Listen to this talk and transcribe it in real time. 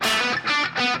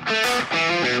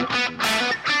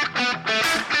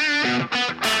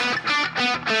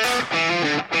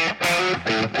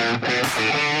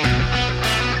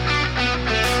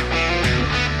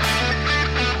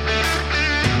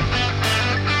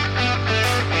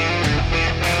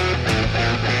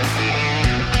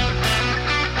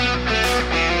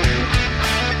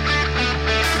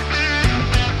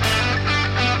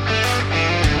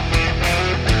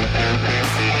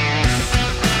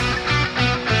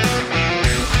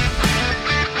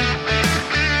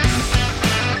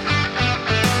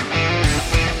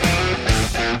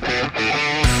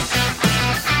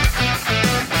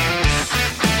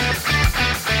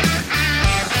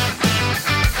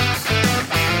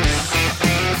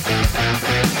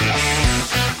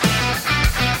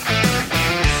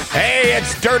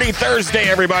It's Dirty Thursday,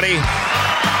 everybody.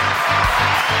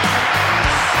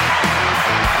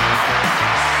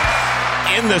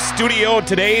 In the studio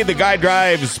today, the guy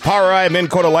drives Power-Eye Minn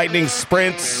Kota Lightning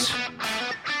Sprints.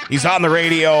 He's on the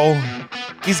radio.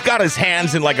 He's got his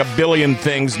hands in like a billion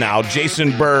things now.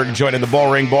 Jason Berg joining the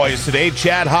Bullring Boys today.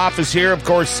 Chad Hoff is here. Of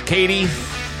course, Katie,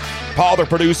 Paul, the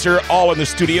producer, all in the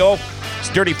studio. It's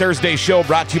Dirty Thursday show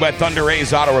brought to you by Thunder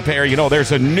Rays Auto Repair. You know,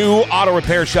 there's a new auto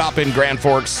repair shop in Grand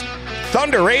Forks.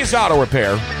 Thunder Rays Auto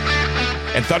Repair.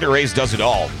 And Thunder Rays does it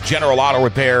all. General auto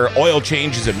repair, oil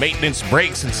changes and maintenance,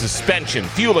 brakes and suspension,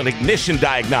 fuel and ignition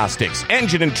diagnostics,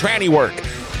 engine and tranny work.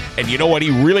 And you know what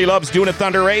he really loves doing at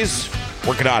Thunder Rays?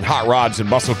 Working on hot rods and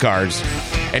muscle cars.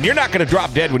 And you're not going to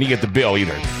drop dead when you get the bill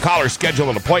either. Call or schedule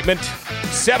an appointment,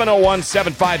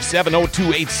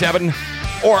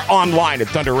 701-757-0287, or online at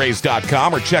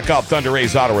thunderrays.com, or check out Thunder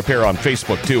Rays Auto Repair on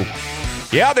Facebook too.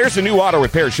 Yeah, there's a new auto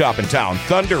repair shop in town.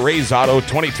 Thunder Rays Auto,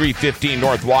 2315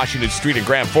 North Washington Street in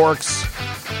Grand Forks.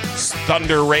 It's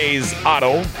Thunder Rays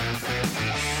Auto.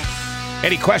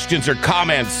 Any questions or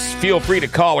comments, feel free to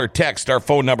call or text. Our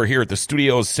phone number here at the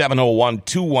studio is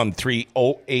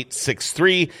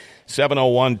 701-213-0863.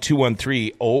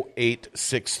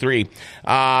 701-213-0863.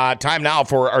 Time now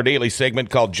for our daily segment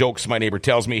called Jokes My Neighbor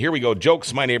Tells Me. Here we go.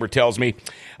 Jokes My Neighbor Tells Me.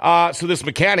 So this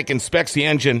mechanic inspects the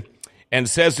engine and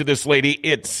says to this lady,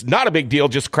 it's not a big deal,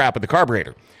 just crap at the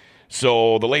carburetor.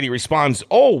 So the lady responds,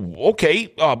 oh,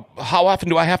 okay, how often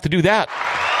do I have to do that?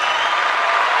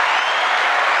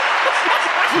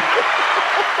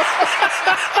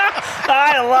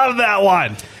 I love that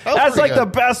one. That's like the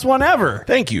best one ever.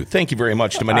 Thank you. Thank you very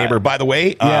much to my neighbor. By the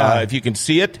way, if you can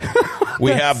see it, we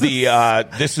have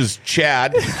this is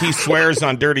Chad. He swears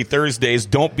on Dirty Thursdays.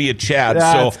 Don't be a Chad.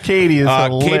 That's Katie is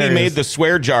Katie made the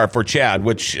swear jar for Chad,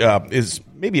 which is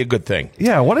maybe a good thing.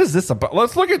 Yeah, what is this about?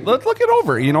 Let's look it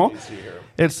over, you know.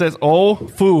 It says, oh,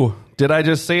 foo. Did I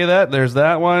just say that? There's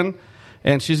that one.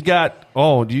 And she's got,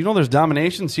 do you know there's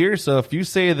dominations here? So if you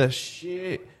say the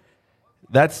shit,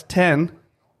 that's 10.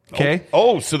 Okay.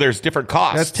 Oh, so there's different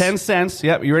costs. That's 10 cents.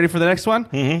 Yep. You ready for the next one?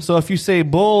 Mm-hmm. So if you say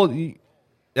bull,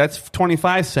 that's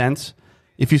 25 cents.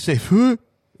 If you say foo,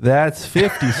 that's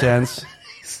 50 cents.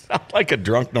 You sound like a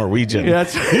drunk Norwegian. Yeah,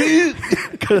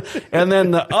 and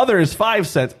then the other is 5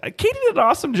 cents. Katie did an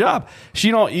awesome job.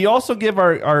 You also give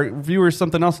our viewers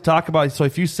something else to talk about. So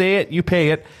if you say it, you pay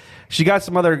it. She got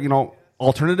some other,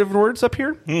 alternative words up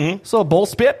here. Mm-hmm. So bull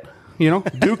spit.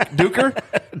 Duker.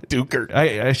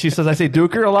 Duker. She says I say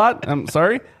duker a lot. I'm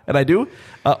sorry, and I do.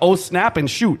 Snap and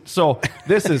shoot. So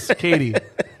this is Katie.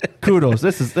 Kudos.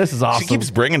 This is awesome. She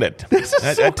keeps bringing it. This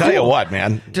is I tell you what,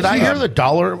 man. Did I hear the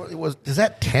dollar is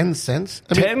that 10 cents?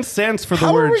 10 cents for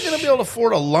the word. How are we going to be able to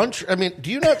afford a lunch? I mean,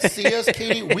 do you not see us,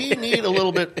 Katie? We need a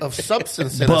little bit of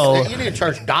substance in us. You need to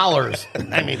charge dollars.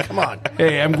 I mean, come on.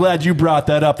 Hey, I'm glad you brought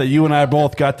that up. That you and I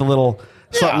both got the little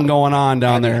something going on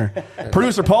down there.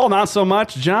 Producer Paul, not so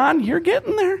much. John, you're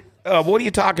getting there. What are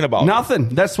you talking about?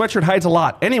 Nothing. That sweatshirt hides a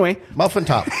lot. Anyway. Muffin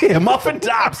top. Yeah, muffin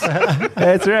tops.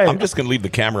 That's right. I'm just going to leave the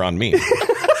camera on me.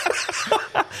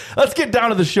 Let's get down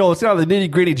to the show. Let's get down to the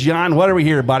nitty-gritty. John, what are we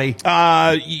here, buddy?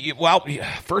 Well,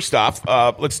 first off,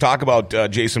 let's talk about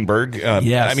Jason Berg.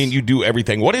 Yes. I mean, you do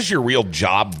everything. What is your real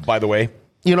job, by the way?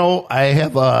 I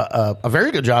have a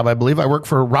very good job, I believe. I work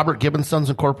for Robert Gibbons Sons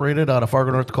Incorporated out of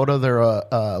Fargo, North Dakota. They're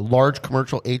a large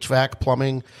commercial HVAC,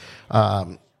 plumbing,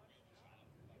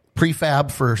 prefab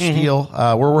for steel.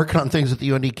 We're working on things at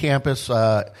the UND campus,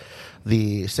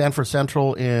 the Sanford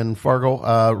Central in Fargo,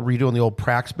 redoing the old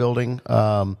Prax building.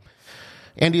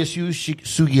 NDSU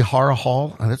Sugihara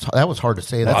Hall. That was hard to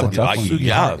say. That's a tough one.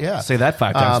 Yeah. Say that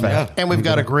 5 times fast. And we've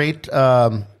got a great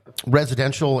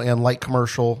residential and light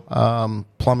commercial,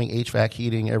 plumbing, HVAC,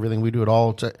 heating, everything. We do it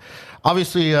all.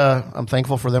 Obviously, I'm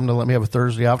thankful for them to let me have a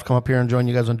Thursday off to come up here and join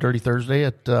you guys on Dirty Thursday.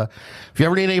 If you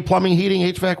ever need any plumbing, heating,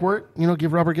 HVAC work,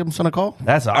 give Robert Gibson a call.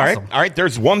 That's awesome. All right.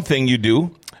 There's one thing you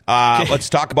do. Let's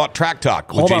talk about Track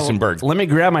Talk with Jason Berg. Let me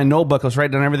grab my notebook. Let's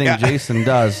write down everything Jason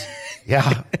does.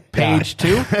 Yeah. Page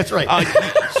 2. That's right.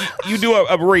 You do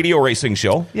a radio racing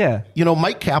show. Yeah.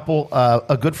 Mike Capel,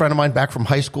 a good friend of mine back from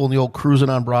high school in the old Cruising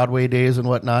on Broadway days and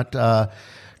whatnot,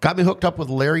 got me hooked up with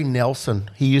Larry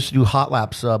Nelson. He used to do hot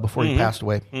laps before he passed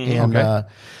away. And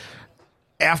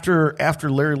after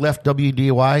Larry left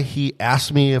WDY, he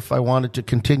asked me if I wanted to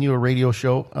continue a radio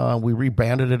show. We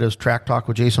rebranded it as Track Talk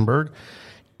with Jason Berg.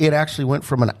 It actually went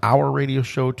from an hour radio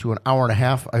show to an hour and a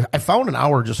half. I found an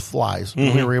hour just flies.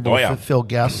 We were able to fill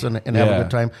guests and have a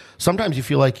good time. Sometimes you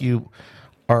feel like you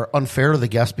are unfair to the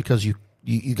guests because you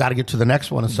you got to get to the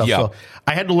next one and stuff. Yeah. So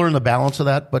I had to learn the balance of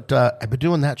that. But I've been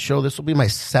doing that show. This will be my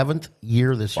 7th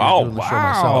year this year doing the show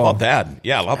myself. How about that?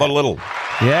 Yeah, how about a little?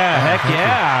 Yeah, heck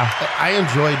yeah. I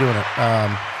enjoy doing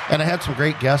it. And I had some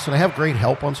great guests, and I have great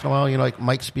help once in a while. You know, like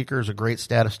Mike Speaker is a great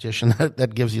statistician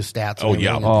that gives you stats. Oh,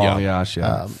 yeah. Oh,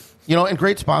 yeah. You know, and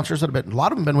great sponsors that have been, a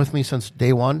lot of them been with me since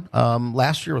day one.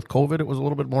 Last year with COVID, it was a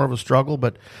little bit more of a struggle,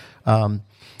 but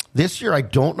this year I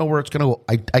don't know where it's going to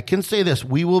go. I can say this,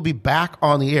 we will be back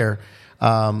on the air.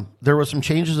 There were some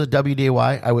changes at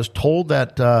WDAY. I was told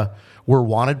that we're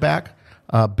wanted back,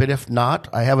 but if not,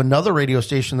 I have another radio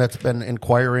station that's been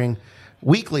inquiring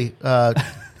weekly.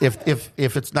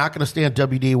 If it's not going to stay on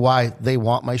WDAY, they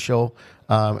want my show.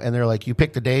 And they're like, you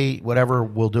pick the day, whatever,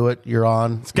 we'll do it. You're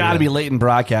on. It's got to be late in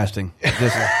broadcasting. So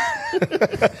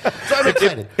I'm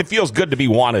excited. It feels good to be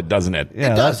wanted, doesn't it?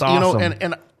 Yeah, It does. that's awesome. You know,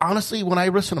 and honestly, when I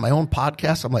listen to my own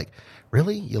podcast, I'm like,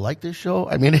 really? You like this show?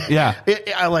 I mean, Yeah.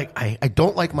 I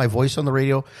don't like my voice on the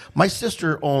radio. My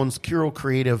sister owns Kiro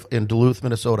Creative in Duluth,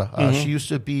 Minnesota. She used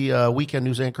to be a weekend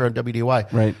news anchor on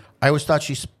WDY. Right. I always thought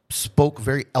she spoke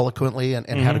very eloquently and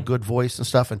had a good voice and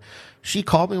stuff. And she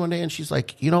called me one day and she's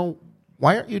like, you know,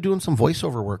 why aren't you doing some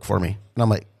voiceover work for me? And I'm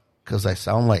like, because I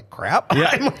sound like crap? Yeah.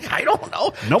 I'm like, I don't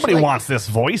know. Nobody She's like, wants this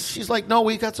voice. She's like, no,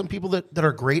 we got some people that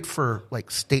are great for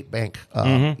like State Bank,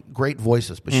 great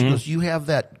voices. But she goes, you have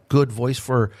that good voice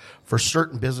for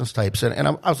certain business types. And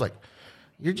I was like,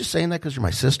 you're just saying that because you're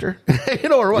my sister? You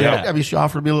know, or what? Yeah. I mean, she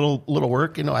offered me a little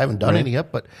work. You know, I haven't done any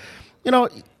yet. But, you know,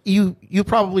 you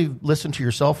probably listen to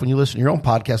yourself when you listen to your own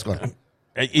podcast going,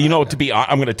 You know,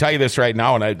 I'm going to tell you this right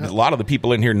now, and a lot of the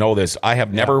people in here know this. I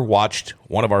have never watched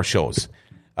one of our shows.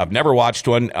 I've never watched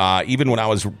one. Even when I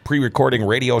was pre-recording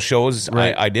radio shows,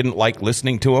 Right. I didn't like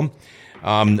listening to them.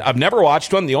 I've never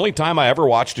watched one. The only time I ever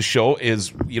watched a show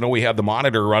is, you know, we have the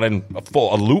monitor running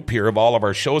a loop here of all of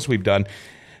our shows we've done.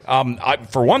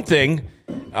 For one thing,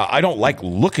 I don't like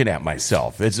looking at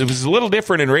myself. It was a little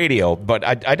different in radio, but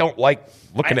I don't like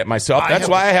looking at myself. That's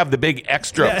why I have the big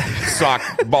extra sock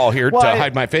ball here to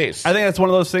hide my face. I think that's one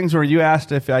of those things where you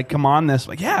asked if I'd come on this,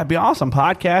 like, yeah, it'd be awesome.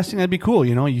 Podcasting, that'd be cool.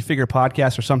 You know, you figure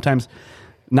podcasts are sometimes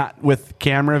not with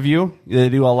camera view. They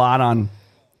do a lot on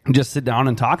just sit down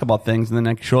and talk about things, and then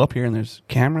I show up here and there's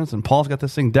cameras, and Paul's got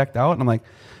this thing decked out, and I'm like,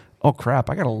 oh crap,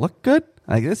 I got to look good?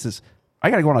 Like, I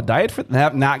got to go on a diet for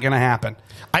that. Not going to happen.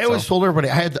 I always told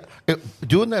everybody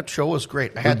doing that show was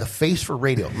great. I had the face for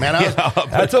radio. Man,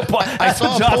 That's I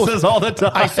saw a Josh post says all the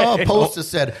time. I saw a post that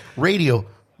said radio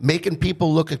making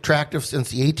people look attractive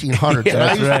since the 1800s. Yeah, and I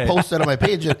that's used right. to post that on my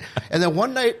page. And then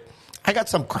one night I got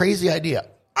some crazy idea.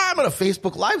 I'm going to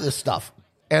Facebook Live this stuff.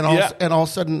 And all of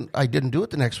a sudden I didn't do it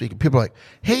the next week. And people are like,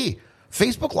 hey,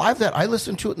 Facebook Live that. I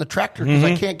listen to it in the tractor because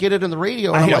I can't get it in the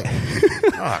radio. And I'm like,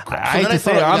 oh, crap. So I hate then to I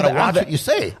say, thought, you got to watch what you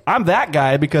say. I'm that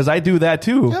guy because I do that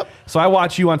too. Yep. So I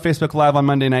watch you on Facebook Live on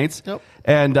Monday nights. Yep.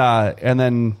 And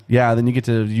then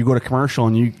you go to commercial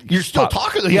and You're still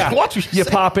talking. You Yeah, watch what you say.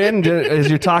 pop in as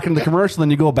you're talking to the commercial,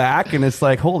 then you go back and it's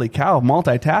like, holy cow,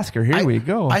 multitasker. Here we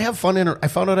go. I have fun. I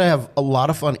found out I have a lot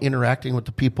of fun interacting with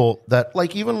the people that,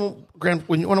 like, even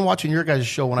when I'm watching your guys'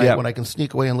 show, when I can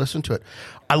sneak away and listen to it,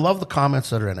 I love the comments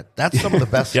that are in it. That's some of the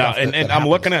best stuff. and I'm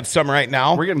looking at some right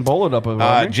now. We're getting bullied up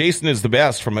about it. Jason is the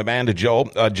best from Amanda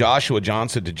Joe. Joshua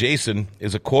Johnson to Jason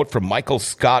is a quote from Michael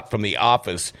Scott from The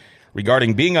Office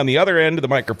regarding being on the other end of the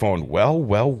microphone. Well,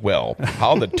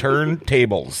 how the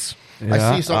turntables.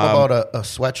 I see something about a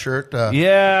sweatshirt.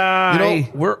 Yeah. You know,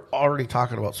 we're already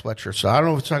talking about sweatshirts. So I don't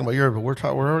know if it's talking about yours, but we're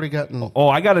already getting. Oh,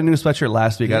 I got a new sweatshirt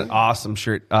last week. I got an awesome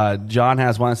shirt. John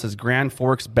has one that says Grand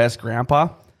Forks Best Grandpa.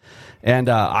 And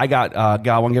I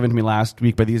got one given to me last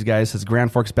week by these guys. It says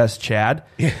Grand Forks Best Chad.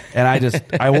 And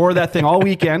I wore that thing all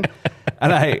weekend.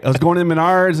 And I was going to the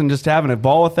Menards and just having a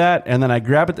ball with that. And then I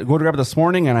go to grab it this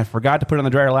morning, and I forgot to put it in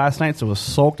the dryer last night, so it was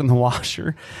soaked in the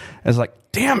washer. I was like,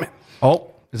 damn it.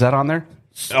 Oh, is that on there?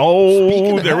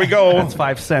 Oh, there we go. That's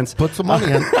 5 cents. Put some money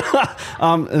in. It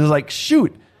was like,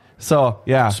 shoot. So,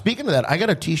 yeah. Speaking of that, I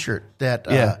got a T-shirt that.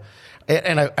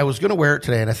 And I was going to wear it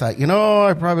today, and I thought,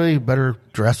 I probably better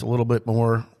dress a little bit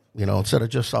more, instead of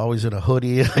just always in a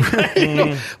hoodie.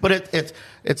 But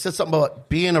it said something about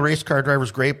being a race car driver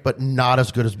is great, but not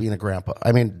as good as being a grandpa.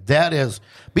 I mean, that is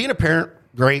being a parent.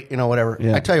 Great, whatever.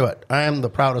 Yeah. I tell you what, I am the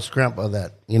proudest grandpa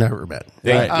that you never met.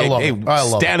 Hey, I love it. I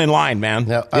love stand it. in line, man.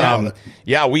 Yeah, I love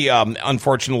it. We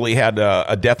unfortunately had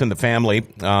a death in the family.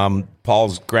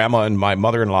 Paul's grandma and my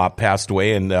mother-in-law passed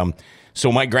away, and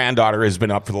so my granddaughter has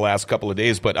been up for the last couple of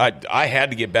days. But I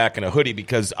had to get back in a hoodie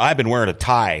because I've been wearing a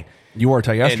tie. You wore a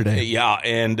tie yesterday.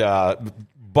 And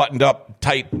buttoned up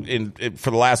tight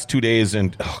for the last 2 days,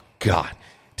 and oh God.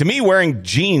 To me, wearing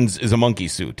jeans is a monkey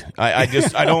suit. I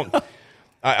don't.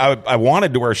 I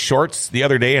wanted to wear shorts the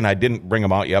other day, and I didn't bring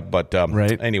them out yet. But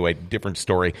right. Anyway, different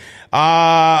story.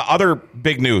 Other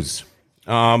big news.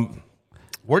 Where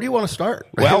do you want to start?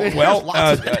 Well,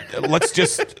 let's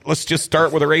just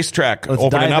start with a racetrack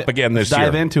opening up again this year.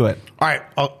 Dive into it. All right,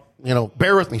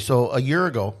 bear with me. So a year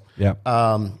ago, Yeah.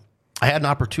 I had an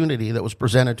opportunity that was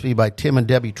presented to me by Tim and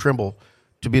Debbie Trimble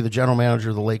to be the general manager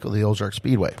of the Lake of the Ozark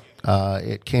Speedway.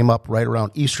 It came up right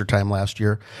around Easter time last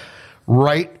year,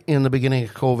 right in the beginning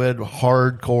of COVID,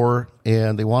 hardcore,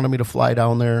 and they wanted me to fly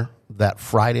down there that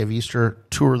Friday of Easter,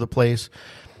 tour the place.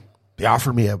 They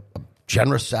offered me a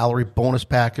generous salary bonus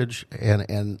package,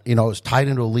 and it was tied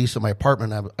into a lease in my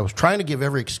apartment. I was trying to give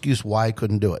every excuse why I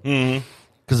couldn't do it. Mm-hmm.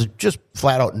 Because it's just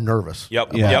flat out nervous.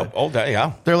 Yep. Oh,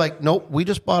 yeah. They're like, nope, we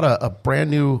just bought a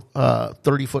brand new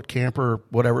 30-foot camper, or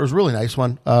whatever. It was a really nice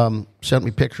one. Sent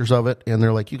me pictures of it, and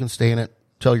they're like, you can stay in it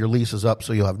till your lease is up,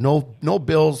 so you'll have no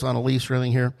bills on a lease or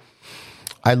anything here.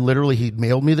 He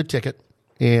mailed me the ticket,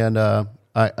 and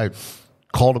I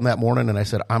called him that morning, and I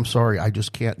said, I'm sorry, I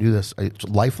just can't do this. It's a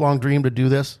lifelong dream to do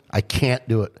this. I can't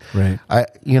do it. Right.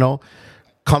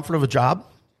 Comfort of a job.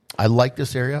 I like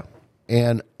this area.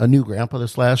 And a new grandpa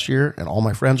this last year, and all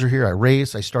my friends are here. I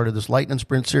race. I started this Lightning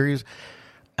Sprint series.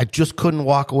 I just couldn't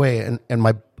walk away. And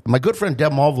my good friend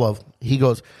Deb Malvlov, he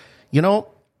goes,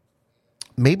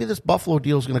 maybe this Buffalo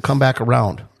deal is going to come back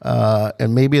around,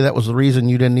 and maybe that was the reason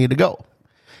you didn't need to go.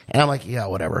 And I'm like, yeah,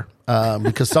 whatever,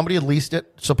 because somebody had leased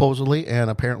it supposedly, and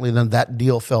apparently then that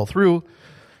deal fell through,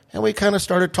 and we kind of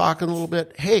started talking a little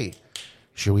bit. Hey,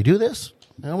 should we do this?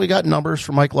 And we got numbers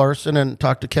from Mike Larson and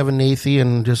talked to Kevin Nathy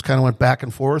and just kind of went back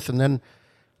and forth. And then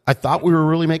I thought we were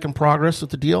really making progress with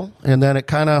the deal. And then it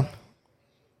kind of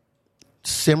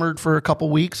simmered for a couple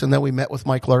weeks. And then we met with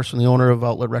Mike Larson, the owner of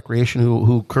Outlet Recreation,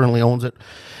 who currently owns it.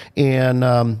 And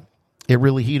it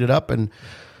really heated up. And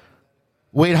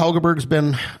Wade Haugeberg's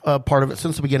been a part of it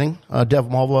since the beginning. Dev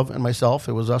Malvlov and myself.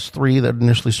 It was us three that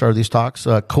initially started these talks.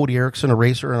 Cody Erickson, a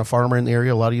racer and a farmer in the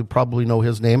area. A lot of you probably know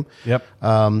his name. Yep.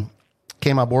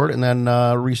 Came on board, and then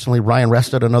recently Ryan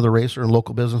Rested, another racer and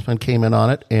local businessman, came in on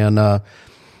it, and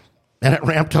it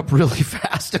ramped up really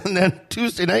fast. And then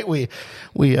Tuesday night we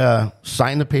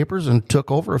signed the papers and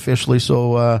took over officially.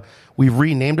 So we've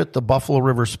renamed it the Buffalo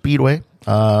River Speedway,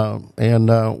 and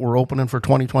we're opening for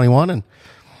 2021. And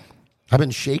I've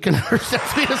been shaking ever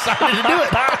since we decided to do it.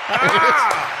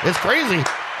 It's crazy.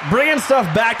 Bringing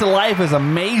stuff back to life is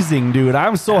amazing, dude.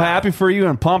 I'm so happy for you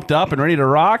and pumped up and ready to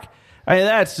rock. I mean,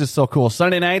 that's just so cool.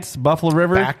 Sunday nights, Buffalo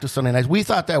River. Back to Sunday nights. We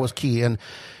thought that was key. And,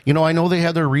 I know they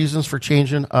had their reasons for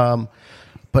changing.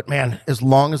 But, man, as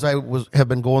long as I have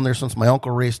been going there since my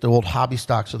uncle raced the old hobby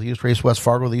stocks. So they used to race West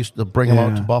Fargo. They used to bring them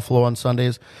out to Buffalo on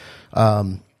Sundays.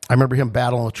 I remember him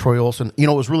battling with Troy Olson. It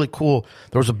was really cool.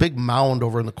 There was a big mound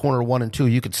over in the corner 1 and 2.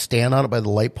 You could stand on it by the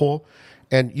light pole,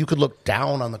 and you could look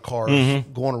down on the cars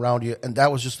going around you. And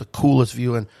that was just the coolest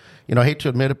view. And, I hate to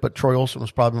admit it, but Troy Olson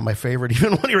was probably my favorite,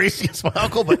 even when he raced against my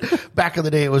uncle. But back in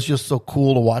the day, it was just so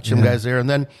cool to watch him guys there. And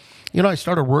then, I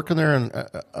started working there, and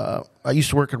I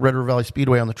used to work at Red River Valley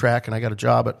Speedway on the track, and I got a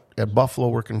job at Buffalo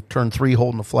working turn 3,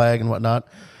 holding the flag and whatnot.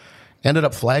 Ended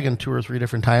up flagging 2 or 3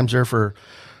 different times there for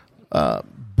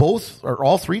both or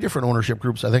all 3 different ownership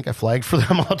groups. I think I flagged for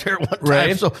them out there at one time.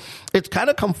 Right. So it's kind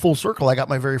of come full circle. I got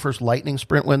my very first Lightning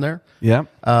Sprint win there. Yeah.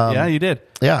 Yeah, you did.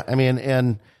 Yeah, I mean,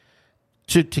 and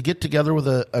to get together with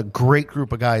a great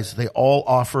group of guys, they all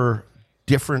offer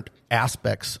different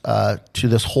aspects to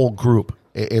this whole group.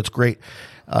 It's great.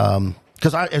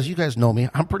 Because as you guys know me,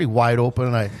 I'm pretty wide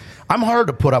open. And I'm hard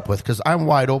to put up with because I'm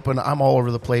wide open. I'm all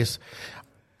over the place.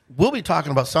 We'll be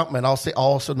talking about something, and I'll say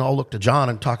all of a sudden I'll look to John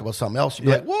and talk about something else. You'll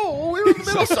be like, whoa, we're in the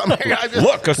middle of something here.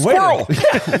 Look, a squirrel.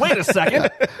 Wait a second.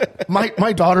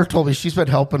 My daughter told me she's been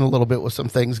helping a little bit with some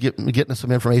things, getting us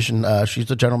some information. She's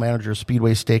the general manager of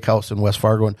Speedway Steakhouse in West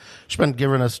Fargo, and she's been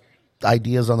giving us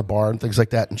ideas on the bar and things like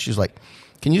that. And she's like,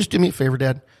 can you just do me a favor,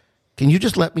 Dad? Can you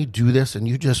just let me do this? And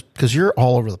because you're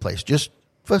all over the place, just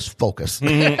focus.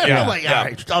 I'm like, all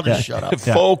right, I'll just shut up.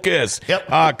 Focus. Yep.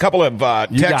 A couple of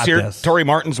texts here. This. Tori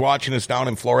Martin's watching us down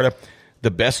in Florida.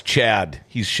 The best Chad.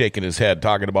 He's shaking his head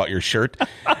talking about your shirt.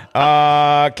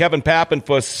 Kevin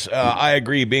Pappenfuss, I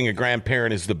agree. Being a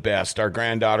grandparent is the best. Our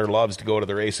granddaughter loves to go to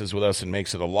the races with us and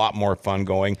makes it a lot more fun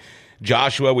going.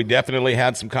 Joshua, we definitely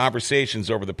had some conversations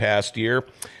over the past year.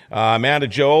 Amanda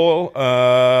Joel,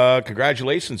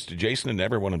 congratulations to Jason and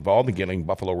everyone involved in getting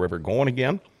Buffalo River going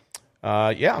again.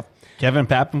 Yeah. Kevin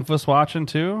Pappenfuss watching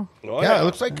too. Oh, yeah, it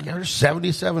looks like there's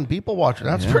 77 people watching.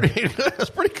 That's pretty good. That's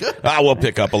pretty good. We'll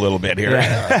pick up a little bit here.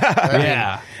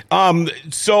 Yeah.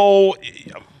 So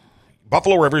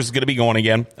Buffalo River is going to be going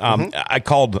again.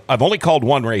 I've only called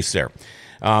one race there.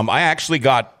 I actually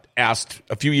got asked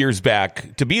a few years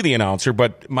back to be the announcer,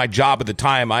 but my job at the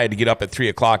time, I had to get up at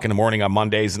 3:00 in the morning on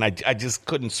Mondays, and I just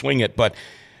couldn't swing it. But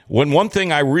one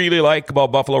thing I really like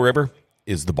about Buffalo River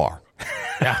is the bar.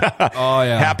 Oh,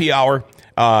 yeah. Happy hour.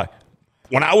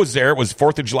 When I was there, it was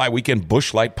 4th of July weekend,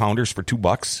 Busch Light Pounders for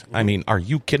 $2. I mean, are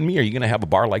you kidding me? Are you going to have a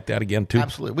bar like that again, too?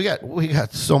 Absolutely. We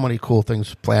got so many cool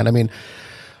things planned. I mean,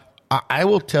 I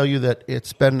will tell you that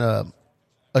it's been a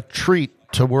treat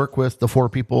to work with the 4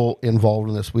 people involved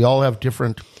in this. We all have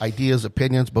different ideas,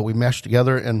 opinions, but we mesh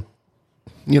together. And,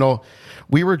 you know,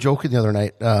 we were joking the other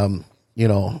night, you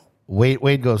know,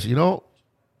 Wade goes, you know,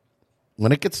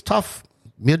 when it gets tough,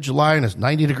 mid-July and it's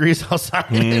 90 degrees outside,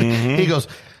 he goes,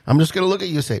 I'm just going to look at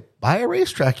you and say, buy a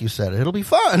racetrack, you said. It'll be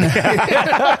fun.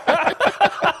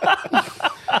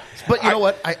 But you know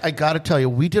what? I got to tell you,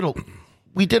 we did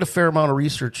a fair amount of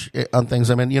research on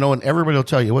things. I mean, you know, and everybody will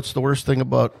tell you, what's the worst thing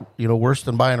about, you know, worse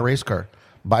than buying a race car?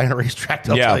 Buying a racetrack,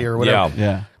 they'll tell you, or whatever.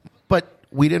 Yeah. But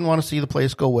we didn't want to see the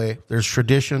place go away. There's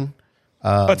tradition.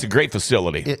 That's a great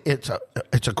facility. It's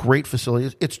a great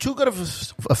facility. It's too good of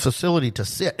a facility to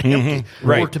sit,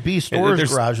 Right. or to be storage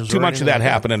There's garages. too or much of anything that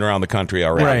like happening around the country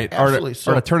already. Right. Absolutely.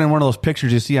 Or to turn in one of those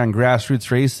pictures you see on grassroots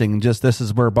racing, just this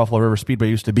is where Buffalo River Speedway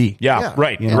used to be. Yeah.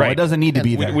 Right. You know, Right. It doesn't need to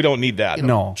be there. We don't need that. You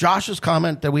know, No. Josh's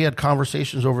comment that we had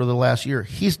conversations over the last year,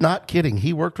 he's not kidding.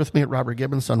 He worked with me at Robert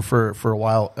Gibbonson for a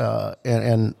while,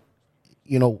 and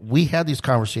you know, we had these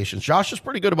conversations. Josh is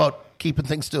pretty good about keeping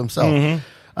things to himself.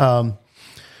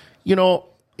 You know,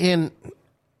 and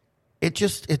it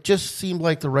just seemed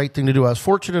like the right thing to do. I was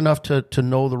fortunate enough to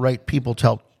know the right people to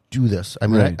help do this. I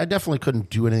mean, Right. I definitely couldn't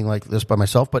do anything like this by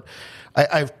myself, but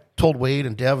I've told Wade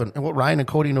and Dev and what Ryan and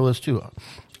Cody know this too.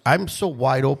 I'm so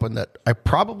wide open that I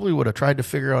probably would have tried to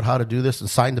figure out how to do this and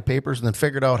sign the papers and then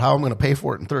figured out how I'm going to pay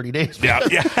for it in 30 days. Yeah.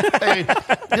 I mean,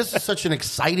 this is such an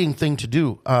exciting thing to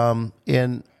do.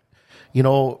 And, you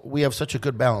know, we have such a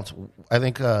good balance. I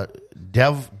think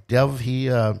Dev,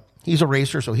 he's a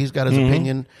racer, so he's got his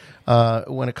opinion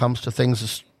when it comes to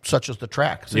things such as the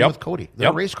track. Same with Cody.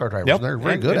 They're race car drivers. And they're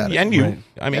very good at it. And you. Right.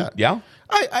 I mean, yeah.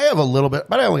 I have a little bit,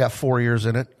 but I only got 4 years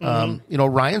in it. You know,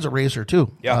 Ryan's a racer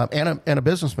too, and a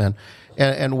businessman.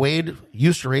 And Wade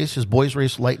used to race. His boys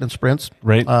race lightning sprints,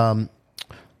 Right.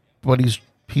 but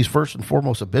he's first and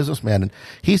foremost a businessman, and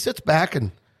he sits back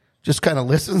and just kind of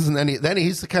listens, and then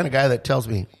he's the kind of guy that tells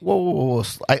me, whoa.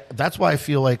 That's why I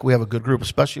feel like we have a good group,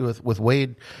 especially with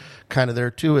Wade kind of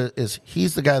there too, is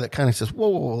he's the guy that kind of says,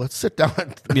 whoa, let's sit down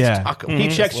and let's talk about He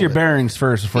this checks a your little bit. bearings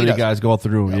first before He you does. guys go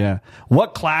through. Yeah.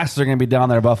 What classes are going to be down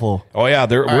there at Buffalo? Oh, yeah.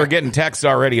 We're getting texts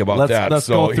already about that. Let's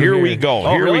So go through here here. we go.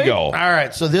 Oh, Here we really? go. All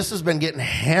right, so this has been getting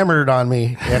hammered on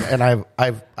me, and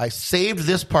I saved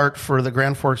this part for the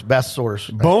Grand Forks Best Source.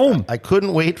 Boom. I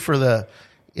couldn't wait for the.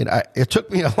 It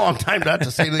took me a long time not to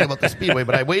say anything about the Speedway,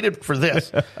 but I waited for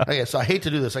this. Okay, so I hate to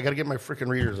do this. I got to get my freaking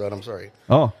readers out. I'm sorry.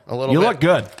 Oh, A little you bit. look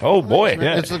good. Oh, boy.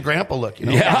 It's the grandpa look, you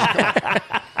know.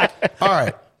 All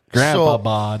right, Grandpa so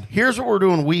bod. Here's what we're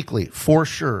doing weekly for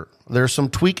sure. There's some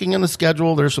tweaking in the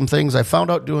schedule. There's some things I found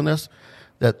out doing this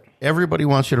that everybody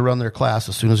wants you to run their class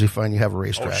as soon as you find you have a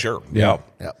racetrack. Oh, sure. Yeah.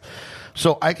 Yeah.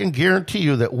 So I can guarantee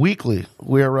you that weekly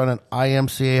we are running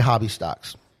IMCA hobby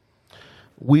stocks.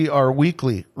 We are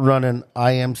weekly running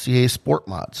IMCA sport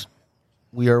mods.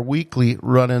 We are weekly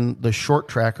running the short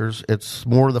trackers. It's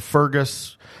more the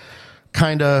Fergus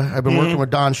kind of. I've been working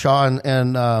with Don Shaw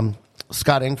and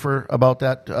Scott Engfer about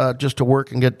that just to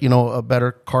work and get a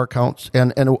better car counts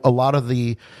and a lot of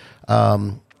the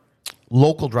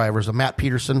local drivers, Matt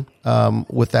Peterson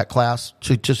with that class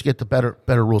to just get the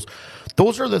better rules.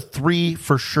 Those are the three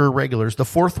for sure regulars. The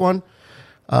fourth one.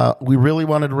 We really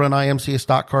wanted to run IMCA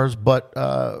stock cars, but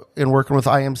in working with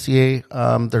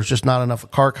IMCA, there's just not enough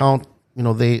car count.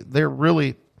 They're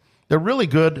really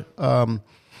good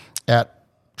at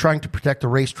trying to protect the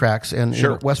racetracks.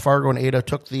 And West Fargo and Ada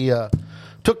took the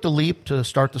leap to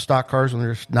start the stock cars, and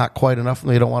there's not quite enough, and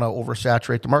they don't want to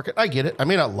oversaturate the market. I get it. I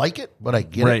may not like it, but I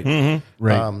get it. Mm-hmm.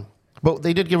 Right. But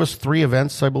they did give us 3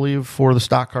 events, I believe, for the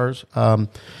stock cars.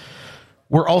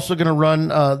 We're also going to run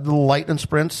the Lightning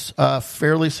Sprints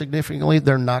fairly significantly.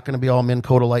 They're not going to be all Minn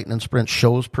Kota Lightning Sprint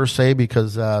shows per se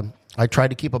because I tried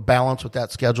to keep a balance with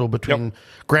that schedule between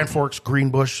Grand Forks,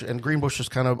 Greenbush, and Greenbush has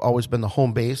kind of always been the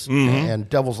home base, and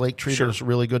Devil's Lake treated us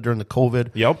really good during the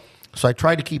COVID. Yep. So I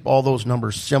tried to keep all those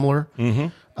numbers similar.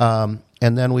 And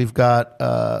then we've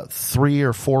got 3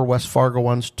 or 4 West Fargo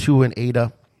ones, 2 in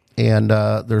Ada. And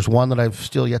there's one that I've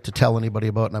still yet to tell anybody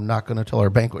about, and I'm not going to tell our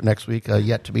banquet next week,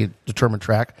 yet to be determined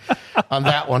track on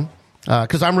that one.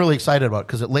 because I'm really excited about it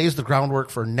because it lays the groundwork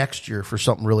for next year for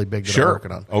something really big that I'm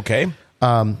working on. Okay.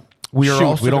 We are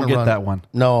also we don't gonna get run, that one.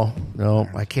 No,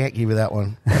 I can't give you that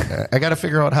one. I got to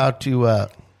figure out how to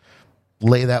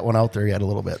lay that one out there yet a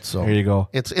little bit. So there you go.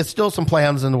 It's still some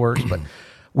plans in the works, but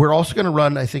we're also going to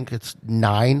run, I think it's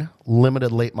 9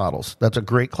 limited late models. That's a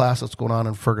great class that's going on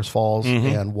in Fergus Falls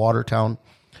and Watertown.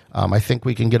 I think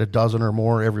we can get a dozen or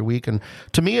more every week. And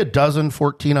to me,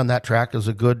 14 on that track is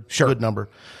a good number.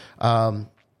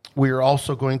 We are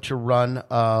also going to run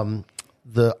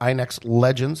the INEX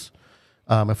Legends,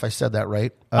 if I said that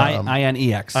right.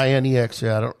 INEX. INEX,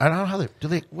 yeah. I don't know how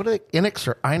what are they, INEX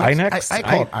or INEX? INEX? I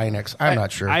call it INEX. I'm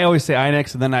not sure. I always say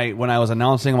INEX, and then when I was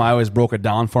announcing them, I always broke it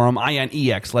down for them.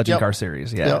 INEX, Legend Car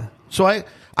Series, yeah. Yep. So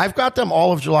I've got them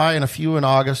all of July and a few in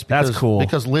August. Because, that's cool.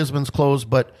 Because Lisbon's closed,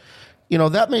 but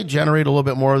that may generate a little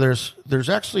bit more. There's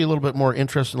actually a little bit more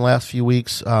interest in the last few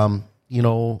weeks,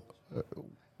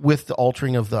 with the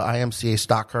altering of the IMCA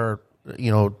stock car,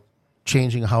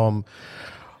 changing how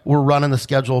we're running the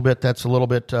schedule a bit. That's a little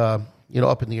bit,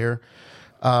 up in the air.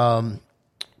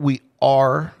 We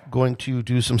are going to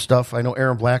do some stuff. I know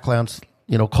Aaron Blacklands,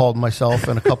 called myself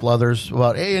and a couple others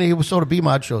about, hey, any WSOTA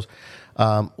B-Mod shows.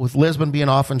 With Lisbon being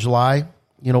off in July,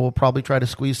 we'll probably try to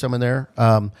squeeze some in there.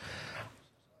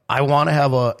 I want to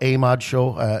have a mod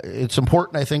show. It's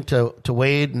important, I think, to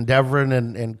Wade and Devrin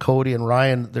and Cody and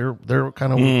Ryan. They're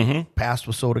kind of past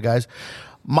WSOTA guys.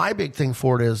 My big thing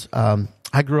for it is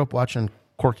I grew up watching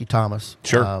Corky Thomas,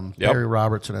 Barry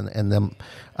Robertson, and them.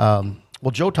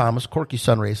 Joe Thomas, Corky's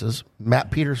son, races.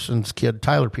 Matt Peterson's kid,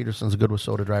 Tyler Peterson's a good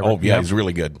WSOTA driver. Oh, yeah, he's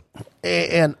really good.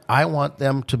 And I want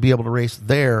them to be able to race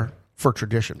there for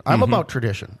tradition. I'm about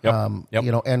tradition.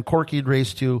 And Corky had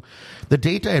raced too. The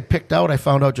date I had picked out, I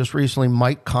found out just recently,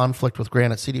 might conflict with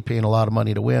Granite City paying a lot of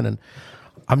money to win. And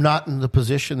I'm not in the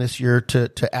position this year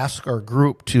to ask our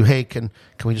group to, hey, can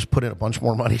we just put in a bunch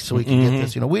more money so we can get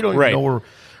this? We don't even know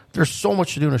there's so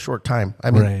much to do in a short time.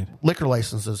 I mean, liquor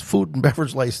licenses, food and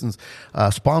beverage license,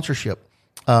 sponsorship.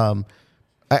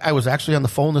 I was actually on the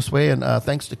phone this way, and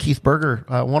thanks to Keith Berger,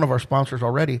 one of our sponsors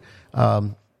already,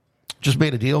 just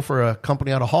made a deal for a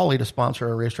company out of Hawley to sponsor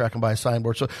a racetrack and buy a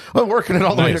signboard. So I'm working it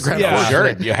all the way to Grand Forks. Sure,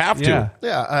 you have to.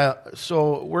 Yeah.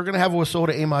 So we're going to have a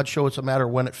WSOTA A-Mod show. It's a matter of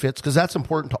when it fits because that's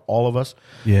important to all of us.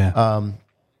 Yeah.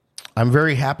 I'm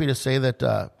very happy to say that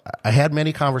I had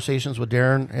many conversations with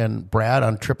Darren and Brad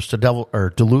on trips to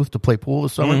Duluth to play pool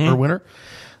this summer or winter.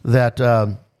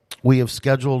 That we have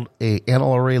scheduled a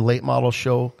NLRA late model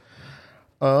show.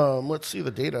 Let's see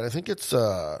the date. I think it's.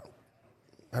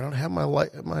 I don't have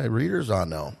my readers on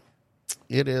now.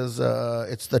 It is.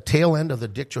 It's the tail end of the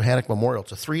Dick Johannick Memorial.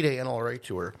 It's a 3-day NLRA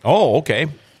tour. Oh, okay.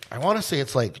 I want to say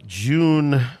it's like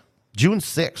June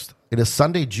 6th. It is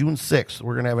Sunday, June 6th.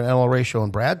 We're going to have an NLRA show,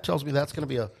 and Brad tells me that's going to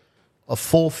be a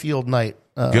full field night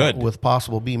with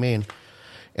possible B main.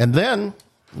 And then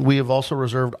we have also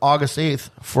reserved August 8th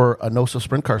for a NOSA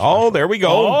sprint car special. Oh, there we go.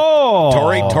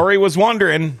 Oh. Tori was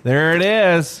wondering. There it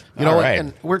is.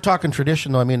 And we're talking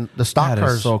tradition, though. I mean, the stock That is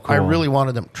cars, so cool. I really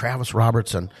wanted them. Travis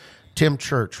Robertson, Tim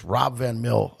Church, Rob Van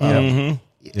Mill. And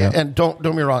don't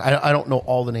get me wrong, I don't know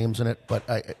all the names in it, but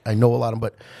I know a lot of them.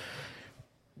 But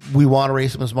we want to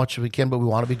race them as much as we can, but we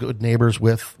want to be good neighbors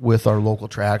with our local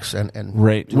tracks and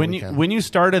right. When you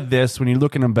started this, when you're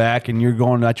looking them back and you're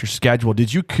going at your schedule,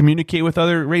 did you communicate with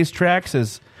other racetracks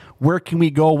as where can we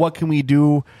go, what can we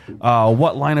do,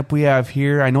 what lineup we have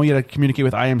here? I know you had to communicate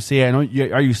with IMCA. I know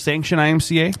are you sanctioned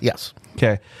IMCA? Yes.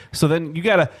 Okay, so then you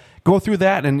got to go through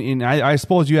that, and I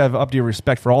suppose you have up to your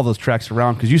respect for all those tracks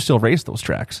around because you still race those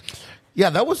tracks. Yeah,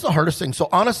 that was the hardest thing. So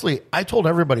honestly, I told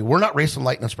everybody, we're not racing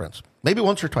lightning sprints. Maybe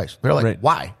once or twice. They're like,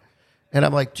 why? And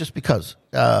I'm like, just because,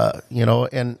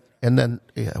 and then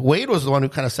Wade was the one who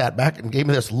kind of sat back and gave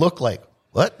me this look like,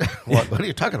 what? What are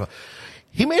you talking about?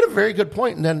 He made a very good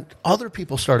point, and then other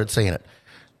people started saying it.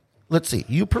 Let's see.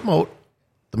 You promote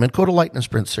the Minn Kota Lightning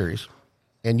Sprint Series,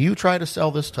 and you try to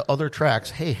sell this to other tracks.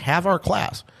 Hey, have our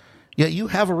class. Yet you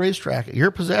have a racetrack at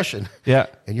your possession, and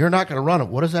you're not going to run it.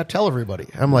 What does that tell everybody?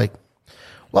 I'm like,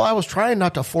 well, I was trying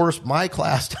not to force my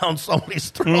class down somebody's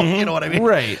throat. You know what I mean?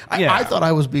 Right. Yeah. I thought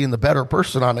I was being the better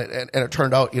person on it, and it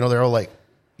turned out, they're all like,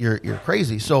 you're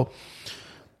crazy. So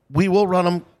we will run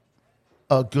them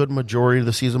a good majority of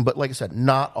the season, but like I said,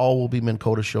 not all will be Minn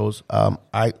Kota shows.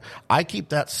 I keep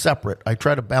that separate. I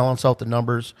try to balance out the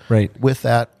numbers with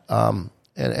that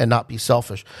and not be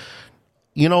selfish.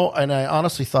 And I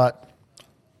honestly thought,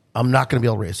 I'm not going to be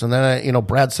able to race. And then,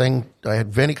 Brad saying, I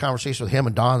had many conversations with him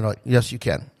and Don. They're like, yes, you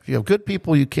can. If you have good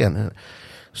people, you can.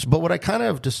 But what I kind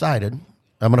of decided,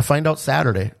 I'm going to find out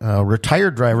Saturday, a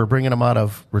retired driver bringing him out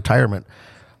of retirement,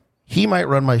 he might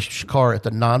run my car at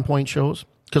the non-point shows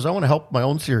because I want to help my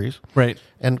own series Right.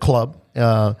 and club.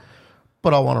 But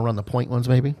I'll want to run the point ones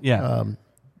maybe. Yeah.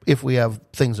 If we have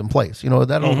things in place.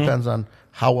 That all depends on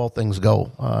how well things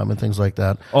go and things like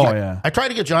that. Oh, I tried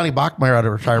to get Johnny Bachmeyer out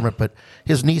of retirement, but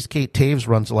his niece Kate Taves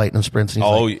runs the Lightning Sprints. And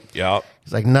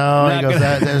he's like, no. He goes,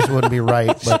 that just wouldn't be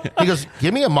right. But he goes,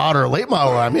 give me a mod or a late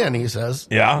model I'm in, he says.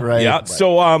 Yeah, right. Yeah.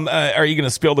 So are you going to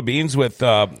spill the beans with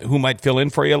who might fill in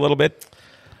for you a little bit?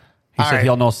 He said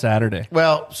he'll know Saturday.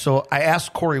 Well, so I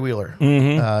asked Corey Wheeler.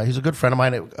 He's a good friend of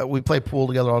mine. We play pool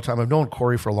together all the time. I've known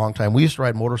Corey for a long time. We used to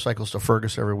ride motorcycles to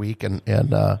Fergus every week and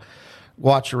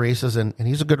watch the races. And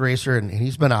he's a good racer, and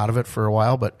he's been out of it for a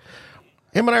while. But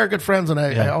him and I are good friends, and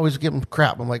I always give him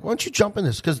crap. I'm like, why don't you jump in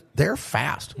this? Because they're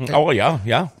fast. Oh,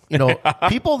 yeah.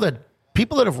 People that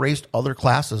have raced other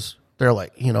classes, they're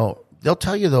like, they'll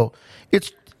tell you, though,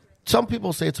 some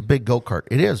people say it's a big go-kart.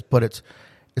 It is, but it's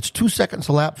 2 seconds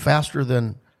a lap faster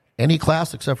than any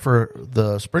class except for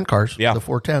the sprint cars, the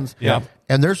 410s. Yeah.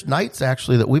 And there's nights,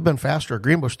 actually, that we've been faster at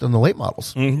Greenbush than the late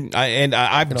models.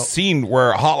 I've seen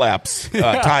where hot laps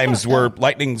times where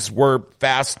Lightnings were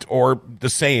fast or the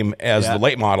same as the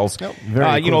late models. Yep.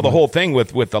 The whole thing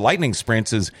with the Lightning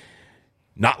Sprints is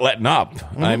not letting up.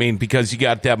 I mean, because you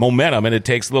got that momentum, and it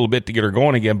takes a little bit to get her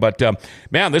going again. But,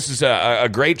 man, this is a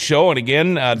great show. And,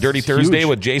 again, Dirty Thursday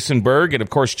with Jason Berg and, of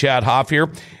course, Chad Hoff here.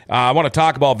 I want to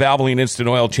talk about Valvoline Instant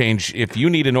Oil Change. If you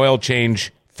need an oil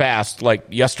change fast, like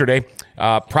yesterday,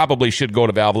 probably should go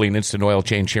to Valvoline Instant Oil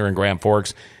Change here in Grand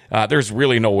Forks. There's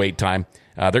really no wait time.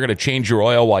 They're going to change your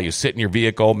oil while you sit in your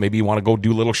vehicle. Maybe you want to go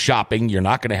do a little shopping. You're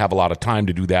not going to have a lot of time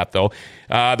to do that, though.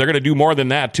 They're going to do more than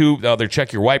that, too. They'll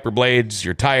check your wiper blades,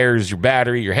 your tires, your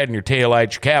battery, your head and your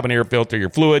taillights, your cabin air filter, your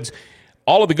fluids,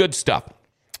 all of the good stuff.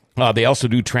 They also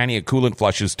do transient coolant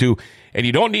flushes, too. And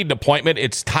you don't need an appointment.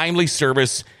 It's timely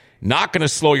service. Not going to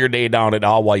slow your day down at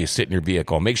all while you sit in your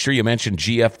vehicle. Make sure you mention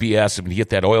GFBS when you get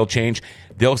that oil change.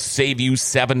 They'll save you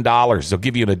 $7. They'll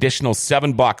give you an additional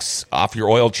 $7 off your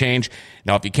oil change.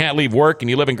 Now, if you can't leave work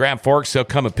and you live in Grand Forks, they'll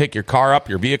come and pick your car up,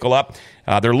 your vehicle up.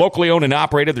 They're locally owned and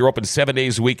operated. They're open 7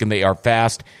 days a week, and they are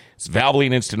fast. It's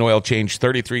Valvoline Instant Oil Change,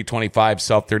 3325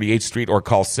 South 38th Street, or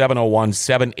call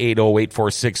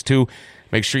 701-780-8462.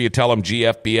 Make sure you tell them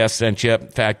GFBS sent you. In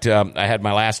fact, I had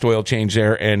my last oil change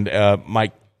there, and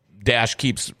my dash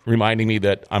keeps reminding me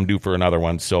that I'm due for another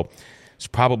one, so it's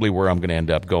probably where I'm going to end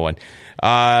up going.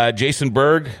 Jason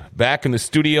Berg back in the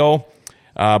studio.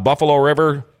 Buffalo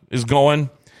River is going.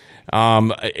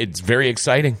 It's very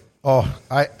exciting. Oh,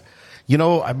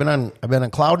 I've been on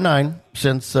cloud nine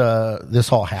since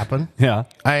this all happened. Yeah,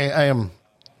 I'm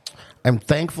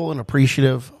thankful and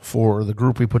appreciative for the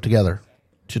group we put together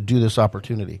to do this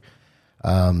opportunity.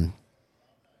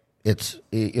 It's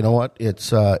going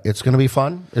to be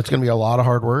fun. It's going to be a lot of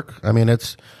hard work. I mean,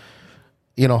 it's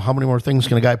how many more things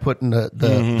can a guy put in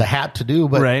the hat to do?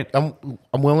 But right. I'm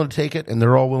willing to take it, and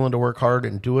they're all willing to work hard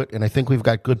and do it. And I think we've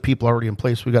got good people already in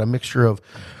place. We've got a mixture of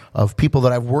people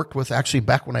that I've worked with actually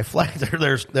back when I flagged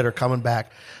there that are coming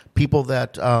back, people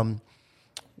that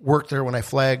worked there when I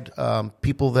flagged,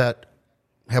 people that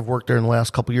have worked there in the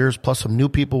last couple of years, plus some new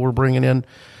people we're bringing in.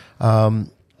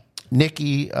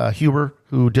 Nikki Huber,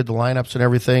 who did the lineups and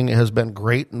everything, has been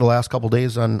great in the last couple of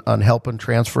days on helping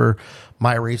transfer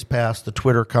my race pass, the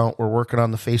Twitter account. We're working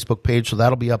on the Facebook page, so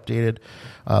that'll be updated.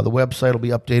 The website will be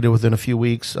updated within a few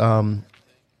weeks.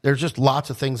 There's just lots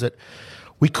of things that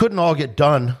we couldn't all get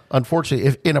done, unfortunately.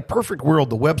 If in a perfect world,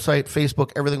 the website,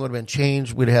 Facebook, everything would have been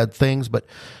changed. We'd have had things, but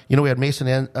we had Mason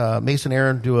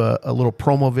Aaron do a little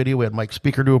promo video. We had Mike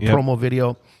Speaker do a promo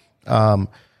video.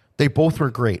 They both were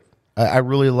great. I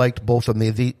really liked both of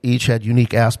them. They each had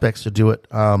unique aspects to do it.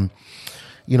 We're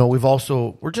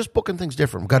just booking things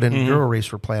different. We've got an enduro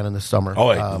race we're planning this summer. Oh,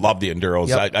 I love the enduros.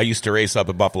 Yep. I used to race up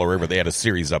at Buffalo River. They had a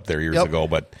series up there years ago,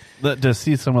 but to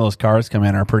see some of those cars come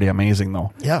in are pretty amazing,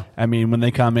 though. Yeah, I mean, when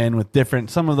they come in with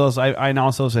some of those, I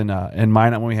announced those in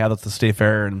mine when we had at the State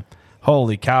Fair, and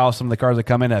holy cow, some of the cars that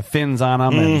come in have fins on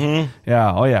them,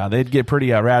 and they'd get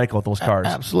pretty radical with those cars.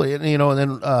 Absolutely, and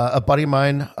then a buddy of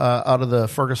mine out of the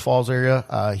Fergus Falls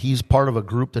area, he's part of a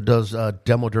group that does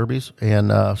demo derbies,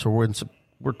 and so we're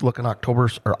looking October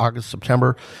or August,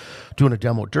 September, doing a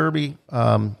demo derby,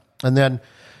 and then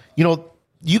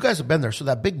you guys have been there, so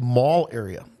that big mall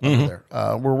area over there,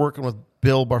 we're working with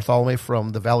Bill Bartholomew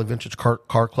from the Valley Vintage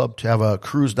Car Club to have a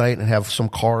cruise night and have some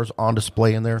cars on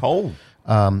display in there. Oh.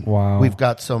 Wow. We've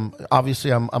got some,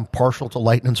 obviously I'm partial to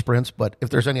Lightning Sprints, but if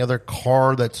there's any other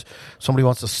car that's somebody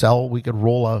wants to sell, we could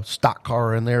roll a stock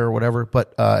car in there or whatever.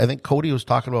 But I think Cody was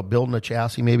talking about building a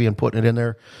chassis maybe and putting it in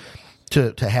there.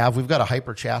 to have. We've got a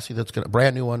hyper chassis that's going to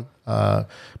brand new one,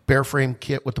 bare frame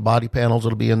kit with the body panels.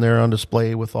 It'll be in there on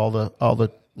display with all the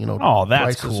Oh,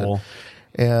 that's prices. cool.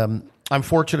 And I'm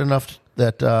fortunate enough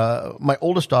that my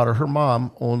oldest daughter, her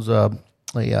mom owns a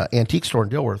antique store in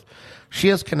Dilworth. She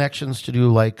has connections to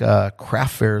do like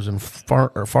craft fairs and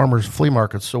farmers flea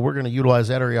markets. So we're going to utilize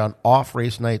that area on off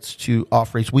race nights to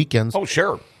off race weekends. Oh,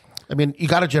 sure. I mean, you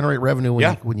got to generate revenue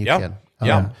when you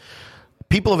can.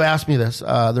 People have asked me this.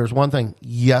 There's one thing.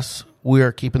 Yes, we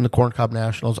are keeping the Corn Cob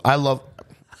Nationals. I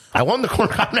won the Corn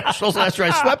Cob Nationals last year.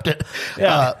 I swept it.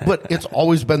 But it's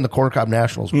always been the Corn Cob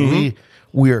Nationals. Mm-hmm.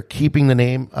 We are keeping the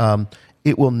name.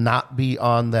 It will not be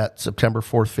on that September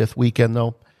 4th, 5th weekend,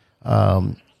 though.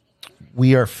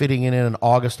 We are fitting it in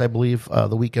August, I believe,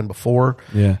 the weekend before.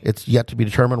 Yeah. It's yet to be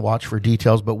determined. Watch for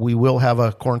details. But we will have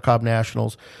a Corn Cob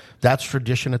Nationals. That's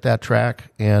tradition at that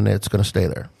track, and it's going to stay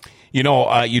there. You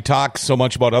know, you talk so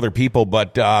much about other people,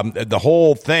 but the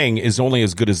whole thing is only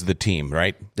as good as the team,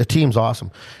 right? The team's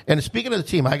awesome. And speaking of the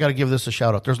team, I got to give this a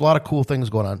shout out. There's a lot of cool things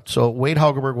going on. So Wade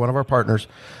Haugerberg, one of our partners,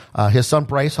 his son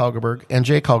Bryce Haugerberg and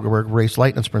Jake Haugerberg race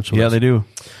lightning sprints with us. Yeah, they do.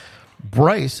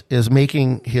 Bryce is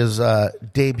making his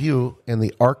debut in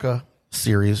the ARCA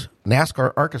series,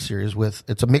 NASCAR ARCA series.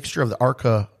 It's a mixture of the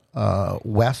ARCA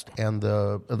West and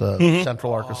the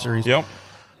Central ARCA series. Yep.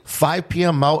 5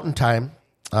 p.m. Mountain Time.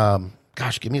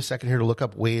 Give me a second here to look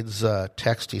up Wade's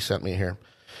text he sent me here.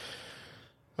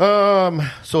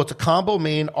 So it's a combo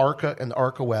main ARCA and the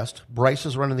ARCA West. Bryce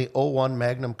is running the 01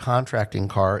 Magnum contracting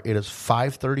car. It is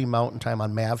 5:30 Mountain Time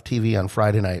on MAV TV on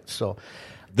Friday night. So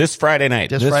this Friday night.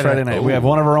 This Friday night. We have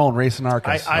one of our own racing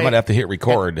ARCAs. I might have to hit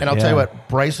record. And I'll tell you what,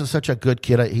 Bryce is such a good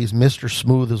kid. He's Mr.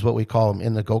 Smooth is what we call him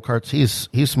in the go-karts.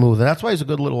 He's smooth, and that's why he's a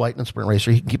good little lightning sprint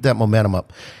racer. He can keep that momentum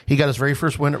up. He got his very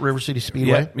first win at River City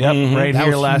Speedway. Yep. Right That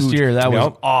here was last huge. year. That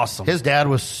was awesome. His dad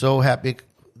was so happy.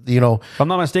 You know, If I'm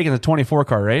not mistaken, the 24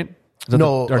 car, right? Is that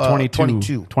No, or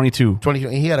 22. 22. 22.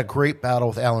 And he had a great battle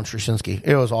with Alan Trzynski.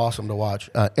 It was awesome to watch.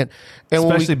 And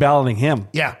Especially battling him.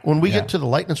 when we get to the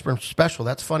Lightning Sprint Special,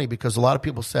 that's funny because a lot of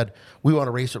people said we want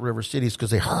to race at River Cities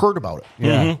because they heard about it.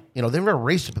 Yeah. You know, they've never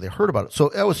raced it, but they heard about it. So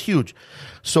that was huge.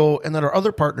 So, and then our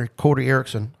other partner, Cody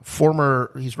Erickson,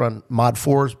 he's run Mod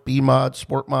 4s, B Mods,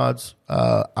 Sport Mods,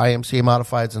 IMCA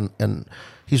Modifieds, and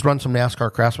he's run some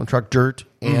NASCAR Craftsman Truck Dirt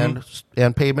and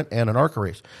Pavement and an ARCA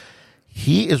race.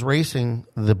 He is racing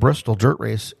the Bristol Dirt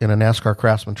Race in a NASCAR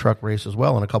Craftsman Truck race as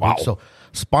well in a couple weeks. So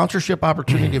sponsorship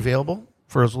opportunity available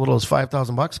for as little as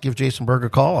 $5,000. Give Jason Berg a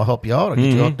call. I'll help you out. I'll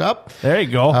get you hooked up. There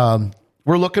you go.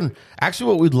 We're looking.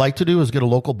 Actually, what we'd like to do is get a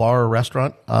local bar or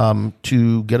restaurant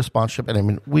to get a sponsorship. And I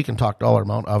mean, we can talk dollar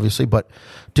amount, obviously, but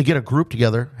to get a group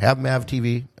together, have MAV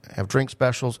TV, have drink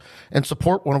specials, and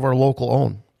support one of our local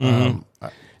own.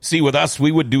 See, with us,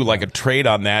 we would do like a trade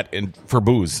on that for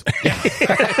booze.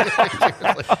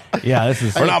 Yeah, this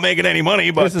is. We're not making any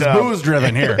money, but This is booze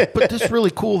driven here. But this is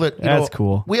really cool that That's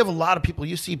cool. We have a lot of people.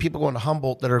 You see people going to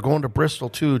Humboldt that are going to Bristol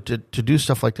too to do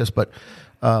stuff like this. But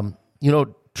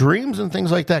dreams and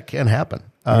things like that can happen.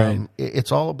 Right.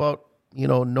 It's all about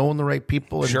knowing the right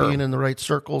people and being in the right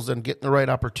circles and getting the right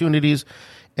opportunities.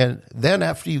 And then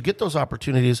after you get those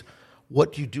opportunities,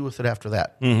 what do you do with it after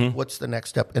that? What's the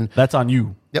next step? And That's on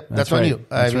you. Yep, that's on right. you.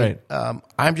 That's right.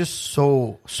 I'm just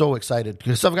so excited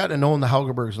because I've gotten to know the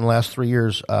Haugerbergs in the last 3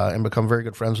 years and become very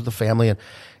good friends with the family.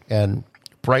 And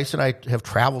Bryce and I have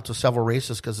traveled to several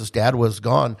races because his dad was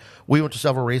gone. We went to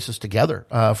several races together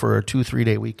for a 2-3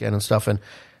 day weekend and stuff. And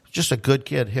just a good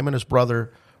kid. Him and his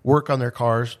brother work on their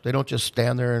cars. They don't just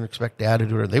stand there and expect dad to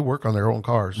do it. They work on their own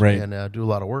cars and do a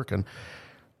lot of work. And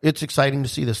it's exciting to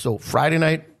see this. So Friday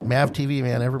night, MAV TV,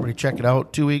 man, everybody check it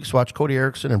out. 2 weeks, watch Cody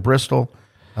Erickson in Bristol.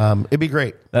 It'd be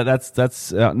great.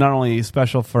 That's not only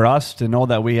special for us to know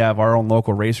that we have our own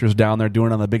local racers down there doing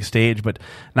it on the big stage, but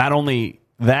not only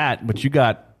that, but you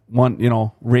got one,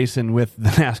 racing with the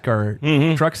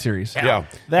NASCAR Truck Series. Yeah.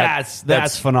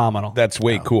 That's phenomenal. That's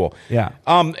way cool. Yeah.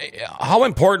 How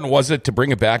important was it to bring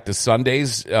it back to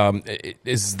Sundays?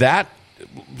 Is that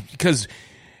because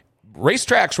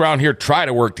racetracks around here try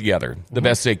to work together the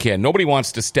best they can. Nobody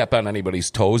wants to step on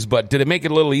anybody's toes, but did it make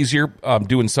it a little easier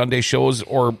doing Sunday shows,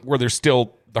 or were there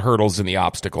still the hurdles and the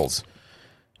obstacles?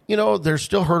 There's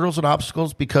still hurdles and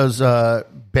obstacles because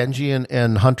Benji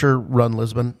and Hunter run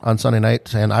Lisbon on Sunday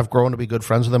nights, and I've grown to be good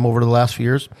friends with them over the last few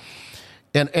years.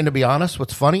 And to be honest,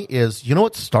 what's funny is,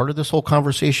 what started this whole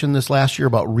conversation this last year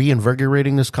about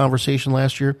reinvigorating this conversation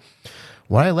last year?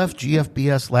 When I left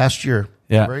GFBS last year,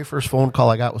 the very first phone call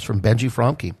I got was from Benji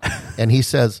Fromke, and he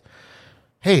says,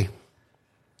 "Hey,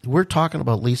 we're talking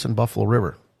about leasing Buffalo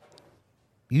River.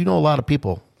 You know a lot of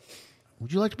people.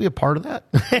 would you like to be a part of that?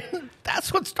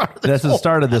 That's what started this. That's the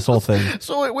start of this whole thing.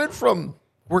 So it went from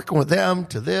working with them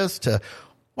to this to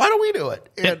why don't we do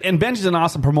it? And Benj is an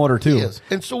awesome promoter too. He is.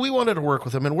 And so we wanted to work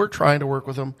with him, and we're trying to work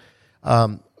with him.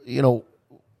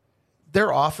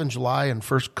 They're off in July and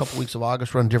first couple weeks of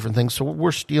August running different things. So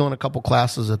we're stealing a couple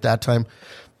classes at that time.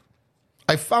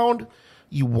 I found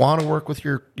you want to work with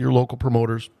your local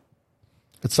promoters.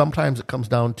 But sometimes it comes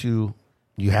down to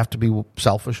you have to be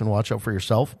selfish and watch out for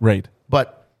yourself. Right.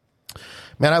 But,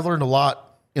 man, I've learned a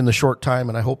lot in the short time,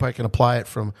 and I hope I can apply it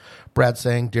from Brad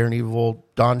Sang, Darren Evil,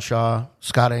 Don Shaw,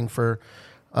 Scott Engfer,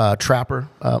 Trapper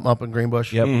up in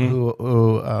Greenbush. Yep.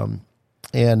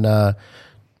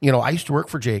 I used to work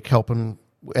for Jake, helping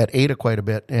at Ada quite a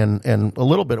bit and a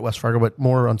little bit at West Fargo, but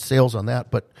more on sales on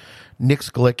that. But Nick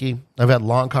Skalicki, I've had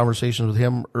long conversations with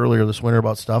him earlier this winter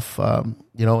about stuff,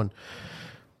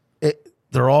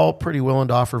 they're all pretty willing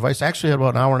to offer advice. I actually had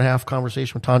about an hour and a half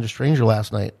conversation with Tanja Stranger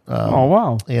last night. Oh,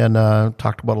 wow. And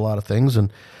talked about a lot of things,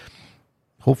 and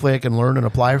hopefully I can learn and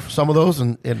apply for some of those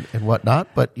and whatnot.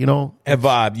 But,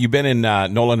 Have you been in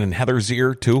Nolan and Heather's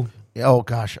ear, too? Oh,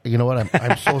 gosh. You know what?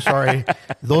 I'm so sorry.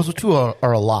 Those two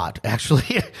are a lot,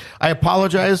 actually. I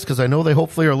apologize because I know they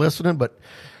hopefully are listening, but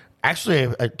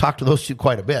actually I talked to those two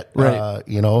quite a bit. Right.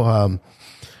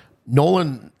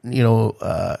 Nolan,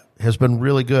 has been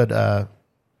really good.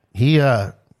 He's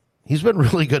been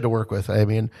really good to work with. I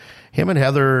mean, him and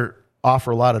Heather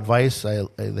offer a lot of advice.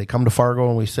 They come to Fargo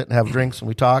and we sit and have drinks and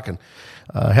we talk. And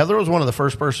Heather was one of the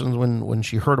first persons when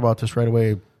she heard about this right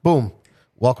away. Boom.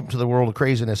 Welcome to the world of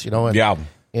craziness, And, yeah.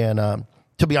 And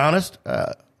to be honest,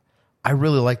 I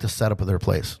really like the setup of their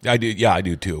place. I do. Yeah, I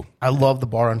do too. I love the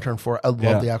bar on Turn 4. I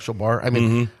love the actual bar. I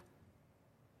mean,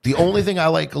 the only thing I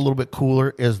like a little bit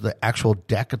cooler is the actual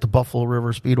deck at the Buffalo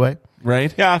River Speedway.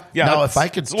 Right? Yeah. Now, if I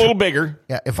could, it's a little bigger.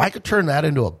 Yeah, if I could turn that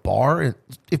into a bar, and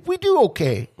if we do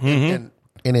okay, and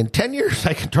in 10 years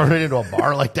I can turn it into a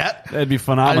bar like that, That'd be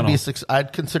phenomenal.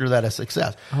 I'd consider that a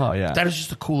success. Oh, yeah. That is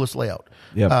just the coolest layout.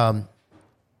 Yep.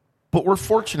 But we're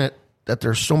fortunate that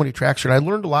there's so many tracks, and I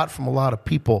learned a lot from a lot of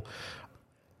people.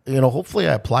 Hopefully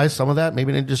I apply some of that.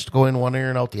 Maybe they just go in one ear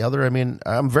and out the other. I mean,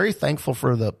 I'm very thankful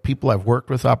for the people I've worked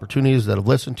with, opportunities that I've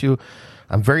listened to.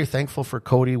 I'm very thankful for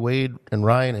Cody, Wade, and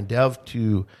Ryan and Dev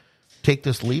to take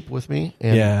this leap with me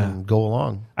and go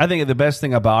along. I think the best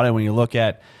thing about it when you look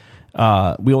at,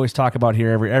 we always talk about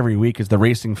here every week is the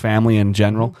racing family in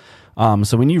general.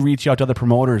 So when you reach out to other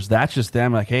promoters, that's just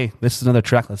them like, hey, this is another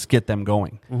track. Let's get them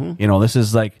going. This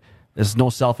is like, there's no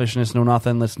selfishness, no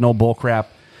nothing. There's no bull crap.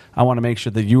 I want to make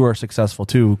sure that you are successful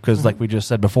too. Because like we just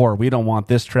said before, we don't want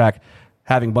this track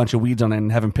having a bunch of weeds on it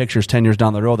and having pictures 10 years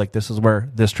down the road. Like this is where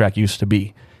this track used to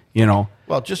be,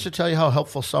 Well, just to tell you how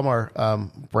helpful some are,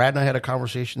 Brad and I had a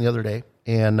conversation the other day,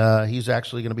 and he's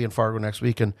actually going to be in Fargo next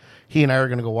week, and he and I are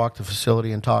going to go walk the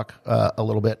facility and talk a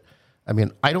little bit. I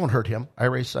mean, I don't hurt him. I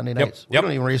race Sunday nights. We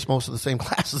don't even race most of the same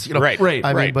classes, Right.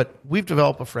 I mean, but we've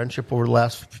developed a friendship over the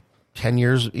last 10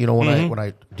 years, when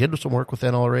I did some work with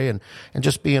NLRA and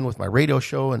just being with my radio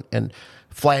show and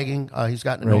flagging, he's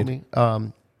gotten to know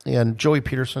me. And Joey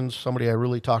Peterson's somebody I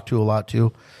really talk to a lot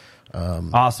too.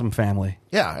 Awesome family.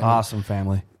 Yeah. Awesome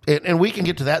family. And we can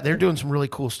get to that. They're doing some really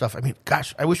cool stuff. I mean,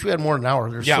 gosh, I wish we had more than an hour.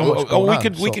 There's so much going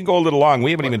on. We could go a little long.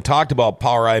 We haven't even talked about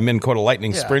Power Eye Minn Kota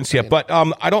Lightning sprints yet. But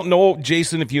I don't know,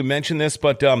 Jason, if you mentioned this,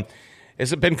 but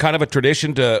has it been kind of a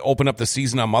tradition to open up the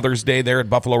season on Mother's Day there at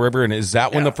Buffalo River? And is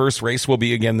that when the first race will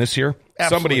be again this year?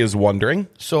 Absolutely. Somebody is wondering.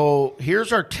 So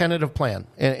here's our tentative plan.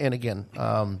 And again,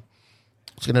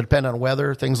 it's going to depend on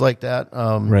weather, things like that.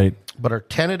 Right. But our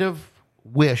tentative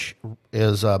wish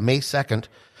is May 2nd,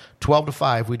 12 to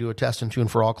 5, we do a test and tune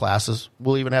for all classes.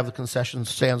 We'll even have the concession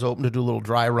stands open to do a little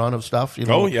dry run of stuff.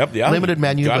 Limited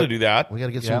menu. Got to do that. We got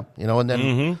to get some, and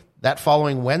then that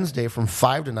following Wednesday from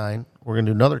 5 to 9, we're going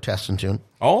to do another test and tune.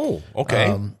 Oh,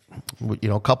 okay.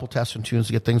 A couple tests and tunes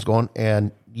to get things going.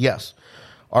 And yes,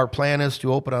 our plan is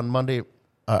to open on Monday,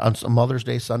 on Mother's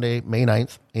Day, Sunday, May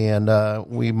 9th. And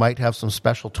we might have some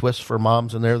special twists for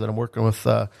moms in there that I'm working with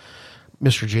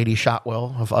Mr. J.D.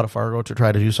 Shotwell out of Fargo to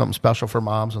try to do something special for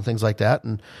moms and things like that.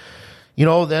 And,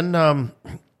 then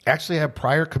actually have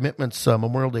prior commitments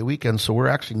Memorial Day weekend, so we're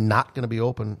actually not going to be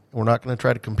open. We're not going to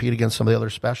try to compete against some of the other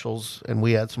specials, and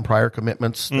we had some prior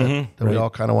commitments that we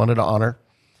all kind of wanted to honor.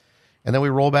 And then we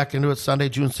roll back into it Sunday,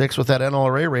 June 6th with that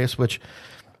NLRA race, which,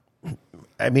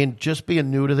 I mean, just being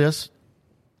new to this,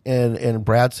 and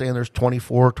Brad saying there's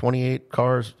 24, 28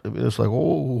 cars, it's like,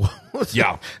 oh.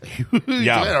 Yeah.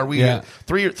 Are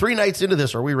we three nights into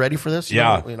this? Are we ready for this? In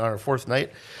our fourth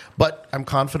night. But I'm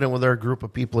confident with our group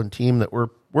of people and team that we're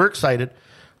excited.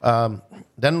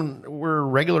 Then we're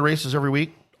regular races every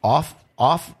week, off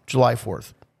off July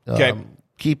 4th. Okay.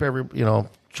 Keep every,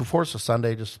 force a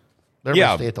Sunday, just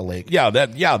everybody stay at the lake.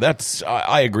 That's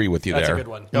I agree with you That's there. a good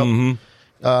one. Yep.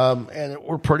 And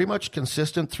we're pretty much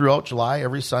consistent throughout July.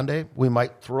 Every Sunday, we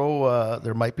might throw.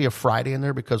 There might be a Friday in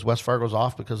there because West Fargo's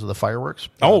off because of the fireworks.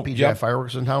 PGI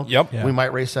fireworks in town. Yep. We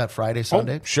might race that Friday,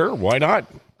 Sunday. Sure, why not?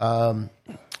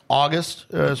 August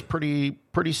is pretty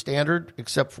standard,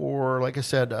 except for, like I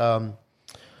said,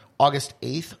 August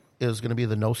 8th is going to be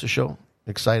the NOSA show.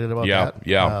 Excited about that.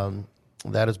 Yeah.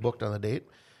 That is booked on the date.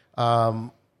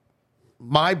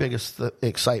 My biggest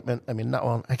excitement,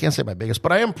 I can't say my biggest,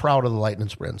 but I am proud of the Lightning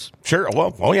Sprints. Sure.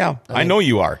 Well, I know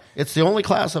you are. It's the only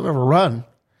class I've ever run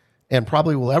and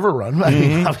probably will ever run,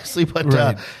 obviously,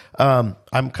 but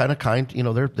I'm kind of kind.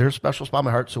 They're a special spot in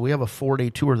my heart. So we have a 4-day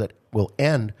tour that will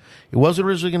end. It was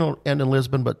originally going to end in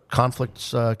Lisbon, but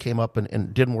conflicts came up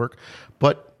and didn't work.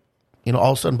 But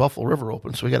all of a sudden Buffalo River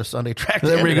opened, so we got a Sunday track.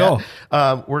 There we go.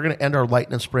 We're going to end our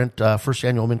Lightning Sprint first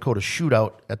annual Minn Kota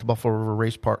shootout at the Buffalo River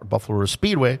Race Park, Buffalo River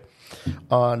Speedway,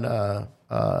 on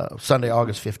Sunday,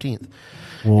 August 15th.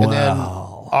 Wow. And then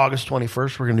August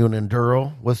 21st, we're going to do an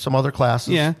enduro with some other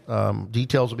classes. Yeah.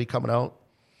 Details will be coming out.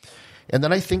 And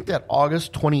then I think that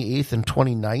August 28th and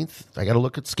 29th, I got to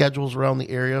look at schedules around the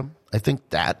area. I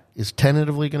think that is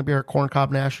tentatively going to be our Corn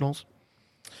Cob Nationals.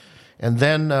 And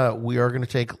then we are going to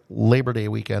take Labor Day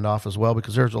weekend off as well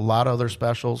because there's a lot of other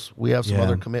specials. We have some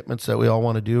other commitments that we all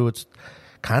want to do. It's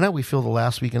kind of, we feel, the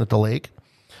last weekend at the lake.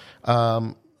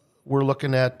 We're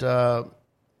looking at,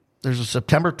 there's a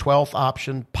September 12th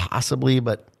option, possibly,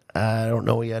 but I don't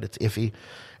know yet. It's iffy.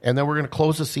 And then we're going to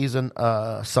close the season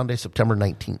Sunday, September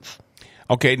 19th.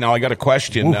 Okay, now I got a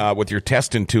question with your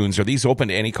test and tunes. Are these open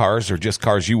to any cars or just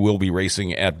cars you will be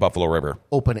racing at Buffalo River?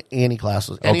 Open to any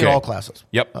classes, and all classes.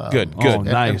 Yep, good. Oh,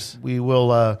 nice. And we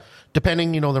will,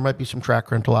 depending, there might be some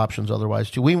track rental options otherwise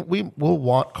too. We will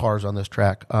want cars on this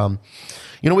track.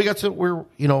 We got some.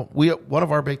 One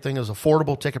of our big thing is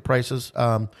affordable ticket prices.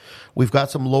 We've got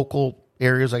some local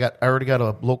areas. I already got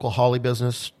a local Holly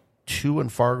business, 2 in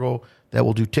Fargo, that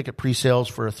will do ticket pre-sales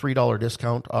for a $3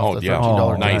 discount off the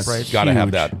 $13 ticket price. Got to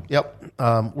have that. Yep.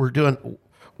 We're doing.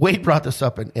 Wade brought this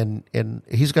up, and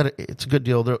he's got. It's a good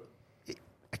deal.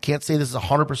 I can't say this is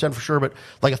 100% for sure, but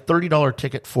like a $30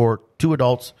 ticket for 2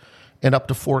 adults and up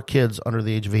to 4 kids under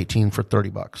the age of 18 for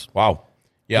 $30. Wow.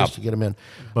 Yeah. Just to get them in.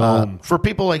 For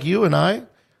people like you and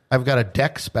I've got a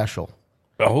deck special.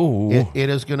 Oh. It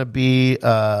is going to be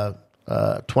a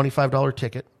 $25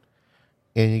 ticket.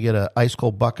 And you get an ice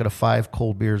cold bucket of 5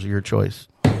 cold beers of your choice.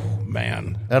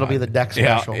 Man. That'll be the deck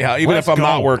special. Yeah, even if I'm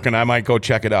not working, I might go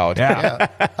check it out.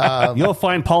 Yeah. You'll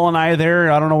find Paul and I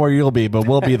there. I don't know where you'll be, but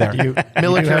we'll be there.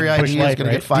 Military ID is going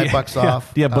to get $5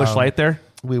 off. Do you have Busch Light there?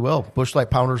 We will. Busch Light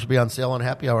Pounders will be on sale on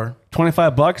happy hour.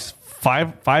 $25,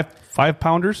 five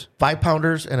pounders? 5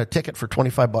 pounders and a ticket for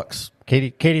 $25.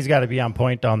 Katie's got to be on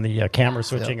point on the camera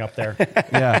switching up there.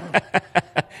 Yeah.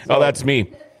 Oh, that's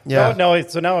me. Yeah. No.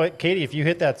 So now, Katie, if you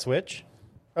hit that switch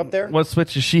up there What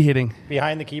switch is she hitting?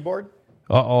 behind the keyboard.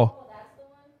 Uh-oh.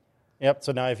 Yep.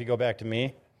 So now, if you go back to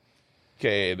me,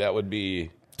 Okay, that would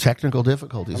be... Technical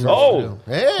difficulties. Oh,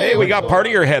 hey, we got part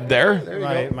of your head there.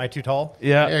 am I too tall?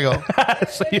 Yeah. There you go.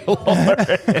 So you lower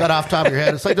it. Cut off top of your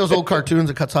head. It's like those old cartoons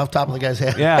that cuts off top of the guy's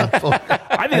head. Yeah.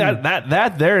 I think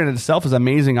that there in itself is an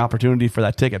amazing opportunity for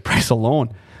that ticket price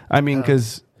alone. I mean,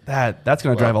 because that's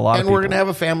going to drive a lot of people. And we're going to have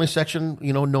a family section,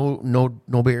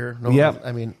 no beer. No, Yep.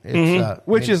 I mean, it's,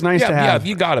 Which is nice to have. Yeah,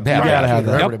 you got to have You gotta that. have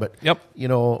that. Everybody,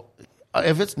 but,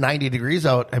 if it's 90 degrees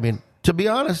out, I mean, to be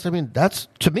honest, that's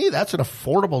an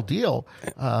affordable deal.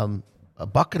 A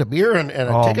bucket of beer and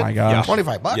a ticket, my gosh.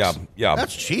 $25. Yeah.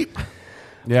 That's cheap.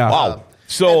 Yeah. Wow.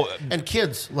 So, And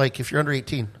kids, like if you're under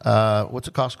 18, what's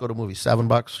it cost to go to a movie?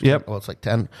 $7? Yep. Well, it's like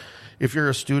 10. If you're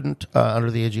a student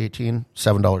under the age of 18,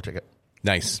 $7 ticket.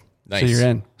 nice. So you're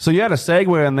in. So you had a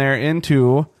segue in there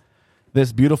into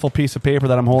this beautiful piece of paper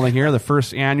that I'm holding here, the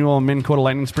first annual Minn Kota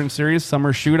Lightning Sprint Series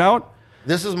Summer Shootout.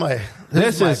 This is my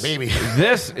baby.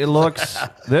 This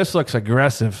looks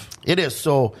aggressive. It is.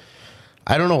 So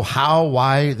I don't know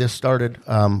why this started,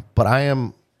 but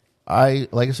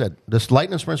like I said, this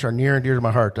Lightning Sprints are near and dear to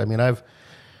my heart. I mean, I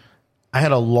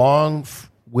had a long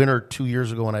winter 2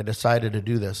 years ago when I decided to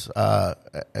do this. I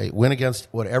went against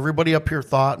what everybody up here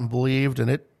thought and believed,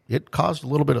 and it caused a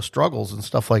little bit of struggles and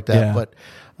stuff like that. Yeah. But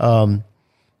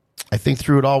I think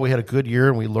through it all, we had a good year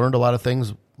and we learned a lot of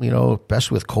things.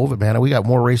 Especially with COVID, man, we got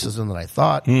more races in than I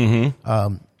thought.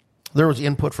 Mm-hmm. There was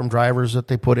input from drivers that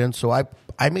they put in. So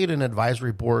I made an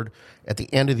advisory board at the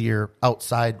end of the year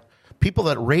outside, people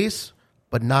that race,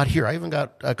 but not here. I even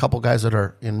got a couple guys that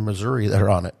are in Missouri that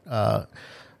are on it.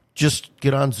 Just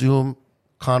get on Zoom,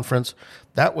 conference.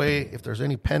 That way, if there's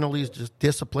any penalties, just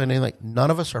discipline. Like none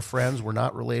of us are friends. We're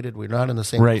not related. We're not in the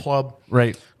same club.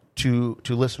 Right. To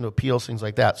listen to appeals, things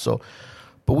like that. So,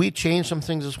 but we changed some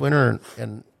things this winter,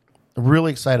 and I'm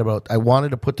really excited about it. I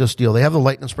wanted to put this deal. They have the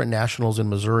Lightning Sprint Nationals in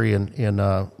Missouri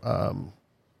on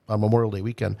Memorial Day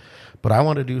weekend, but I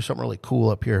want to do something really cool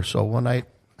up here. So one night,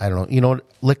 I don't know,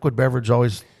 liquid beverage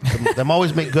always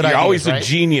always make good You're ideas. Always right? a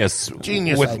genius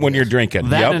when you're drinking.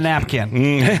 That Yep. and a napkin.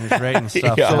 Right, and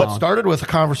stuff. Yeah. So it started with a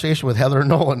conversation with Heather and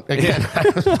Nolan. Again,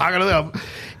 I was talking to them,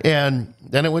 and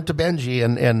then it went to Benji,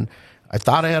 and I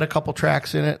thought I had a couple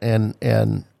tracks in it,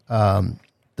 and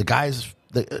the guys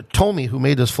told me who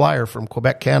made this flyer from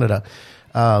Quebec, Canada,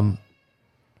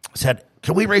 said,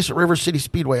 "Can we race at River City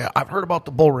Speedway? I've heard about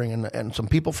the bull ring, and some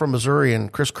people from Missouri,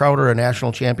 and Chris Crowder, a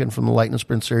national champion from the Lightning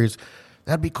Sprint Series.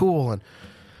 That'd be cool." And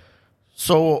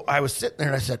so I was sitting there,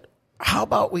 and I said, "How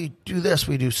about we do this?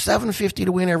 We do $750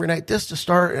 to win every night, this to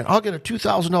start, and I'll get a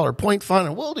 $2,000 point fund,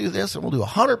 and we'll do this, and we'll do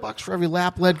 $100 for every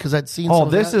lap led," because I'd seen. Oh,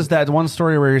 this is that one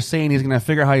story where you're saying he's going to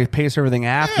figure out how you pace everything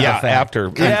after. Yeah, the fact. after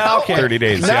okay. 30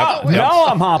 days. Now, Yep. now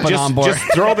I'm hopping on board.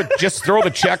 Just throw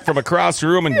the check from across the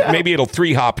room, and maybe it'll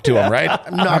 3-hop to him, right?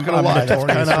 I'm not going to lie. That's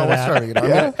kind of how it that. started. You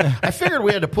know? I figured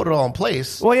we had to put it all in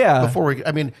place. Well, yeah. Before we,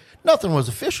 I mean, nothing was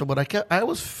official, but I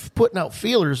was putting out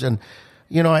feelers, and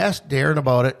I asked Darren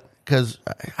about it because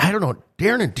I don't know.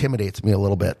 Darren intimidates me a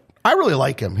little bit. I really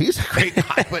like him. He's a great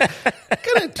guy, but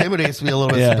kind of intimidates me a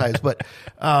little bit sometimes. But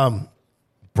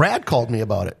Brad called me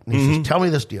about it, and he says, "Tell me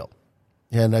this deal."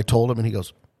 And I told him, and he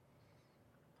goes,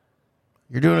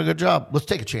 "You're doing a good job. Let's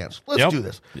take a chance. Let's do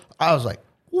this." I was like,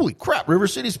 "Holy crap! River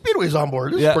City Speedway's on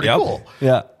board. This is pretty cool."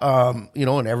 Yeah.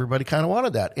 And everybody kind of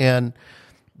wanted that. And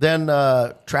then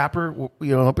Trapper,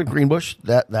 up in Greenbush,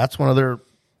 that's one of their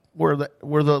where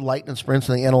the Lightning Sprints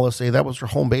and the NLSA, that was their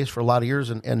home base for a lot of years.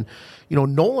 And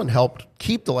Nolan helped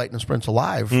keep the Lightning Sprints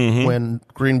alive when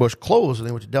Greenbush closed and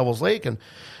they went to Devil's Lake. And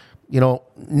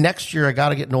next year I got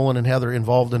to get Nolan and Heather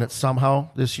involved in it somehow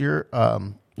this year,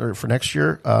 or for next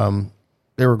year.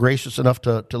 They were gracious enough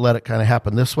to let it kind of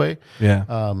happen this way.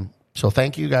 Yeah. So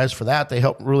thank you guys for that. They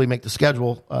helped really make the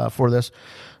schedule for this.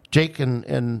 Jake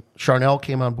and Charnel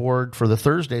came on board for the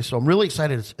Thursday, so I'm really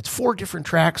excited. It's 4 different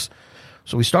tracks.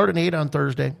 So we start at 8 on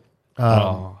Thursday,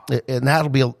 and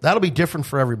that'll be different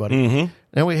for everybody.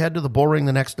 Then we head to the bull ring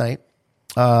the next night.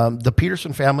 The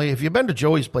Peterson family, if you've been to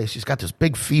Joey's place, he's got this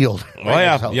big field.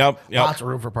 Yep. Lots of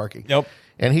room for parking. Yep.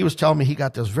 And he was telling me he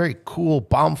got this very cool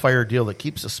bonfire deal that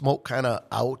keeps the smoke kind of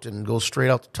out and goes straight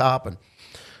out the top. And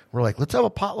we're like, let's have a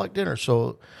potluck dinner.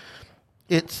 So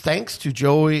it's thanks to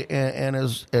Joey and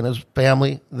his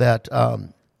family that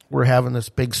we're having this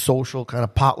big social kind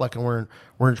of potluck, and we're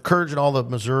encouraging all the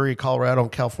Missouri, Colorado, and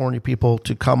California people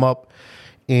to come up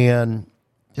and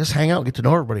just hang out and get to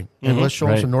know everybody. And let's show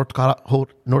them some North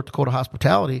Dakota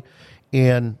hospitality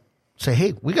and say,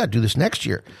 hey, we got to do this next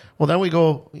year. Well, then we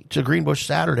go to Greenbush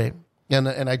Saturday, and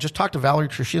I just talked to Valerie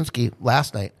Trzynski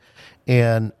last night,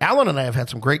 and Alan and I have had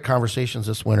some great conversations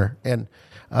this winter, and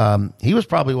he was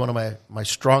probably one of my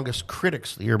strongest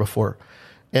critics the year before.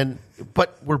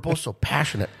 But we're both so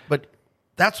passionate. But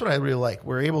that's what I really like.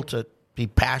 We're able to be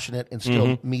passionate and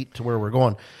still meet to where we're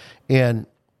going. And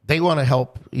they want to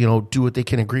help, do what they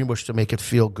can in Greenbush to make it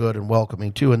feel good and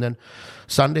welcoming too. And then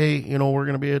Sunday, we're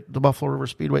going to be at the Buffalo River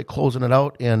Speedway closing it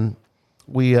out. And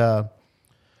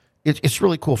it's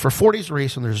really cool. For 40s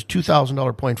racing, there's a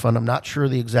 $2,000 point fund. I'm not sure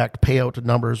the exact payout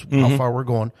numbers, how far we're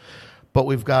going. But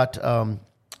we've got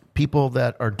people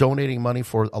that are donating money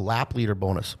for a lap leader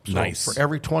bonus. So nice.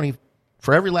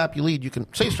 For every lap you lead, you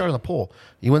can say you start on the pole.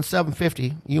 You win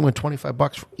 $750. You win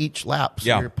 $25 for each lap.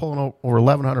 So you're pulling over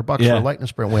 $1,100 for a Lightning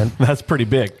Sprint win. That's pretty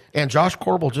big. And Josh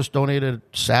Corbel just donated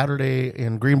Saturday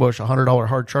in Greenbush a $100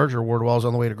 hard charger award while I was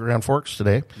on the way to Grand Forks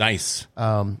today. Nice.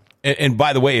 And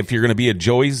by the way, if you're going to be at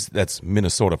Joey's, that's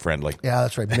Minnesota friendly. Yeah,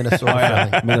 that's right. Minnesota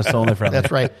friendly. Minnesota friendly.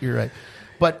 That's right. You're right.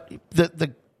 But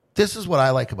this is what I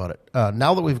like about it.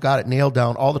 Now that we've got it nailed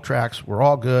down, all the tracks, we're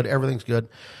all good. Everything's good.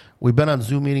 We've been on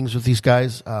Zoom meetings with these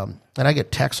guys, and I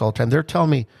get texts all the time. They're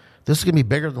telling me this is going to be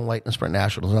bigger than Lightning Sprint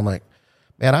Nationals. And I'm like,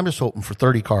 man, I'm just hoping for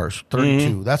 30 cars,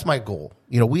 32. That's my goal.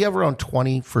 We have around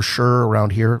 20 for sure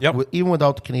around here, even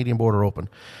without the Canadian border open.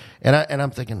 And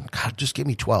I'm thinking, God, just give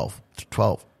me 12.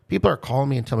 12. People are calling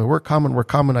me and telling me, we're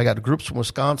coming. I got groups from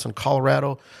Wisconsin,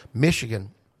 Colorado,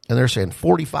 Michigan, and they're saying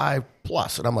 45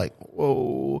 plus. And I'm like,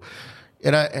 whoa.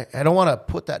 And I don't want to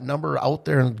put that number out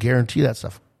there and guarantee that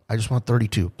stuff. I just want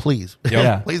 32, please.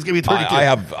 Yeah. Please give me 32.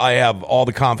 I have all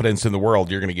the confidence in the world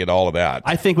you're going to get all of that.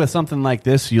 I think with something like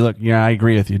this, you look. Yeah, I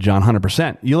agree with you, John,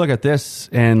 100%. You look at this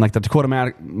and like the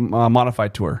Dakota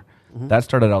Modified Tour, that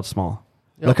started out small.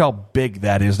 Look how big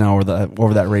that is now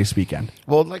over that race weekend.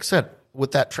 Well, like I said,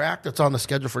 with that track that's on the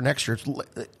schedule for next year,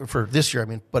 for this year, I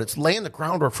mean, but it's laying the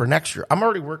groundwork for next year. I'm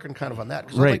already working kind of on that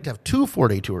because I'd like to have 2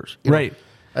 4-day tours. Right.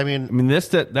 I mean,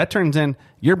 that turns in.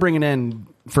 You're bringing in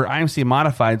for IMC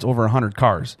modifieds over 100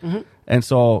 cars, and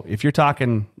so if you're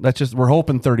talking, we're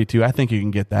hoping 32. I think you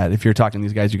can get that if you're talking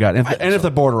these guys you got, if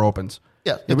the border opens.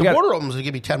 Yeah, if the border opens, they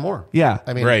give me 10 more. Yeah,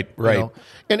 I mean, right. You know,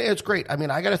 and it's great. I mean,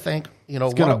 I got to thank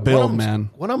it's gonna build, man.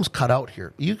 One of them's cut out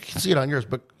here. You can see it on yours,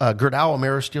 but Gerdau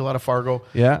Ameristeel out of Fargo,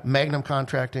 Magnum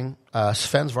Contracting,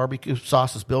 Sven's Barbecue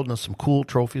Sauce is building us some cool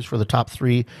trophies for the top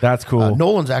 3. That's cool.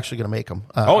 Nolan's actually going to make them.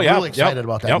 I'm really excited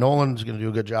about that. Yep. Nolan's going to do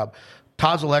a good job.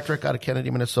 Todd's Electric out of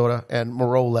Kennedy, Minnesota, and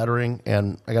Moreau Lettering,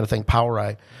 and I got to thank Power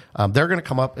Eye. They're going to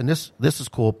come up, and this is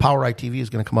cool. Power Eye TV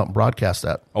is going to come up and broadcast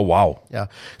that. Oh, wow. Yeah.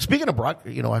 Speaking of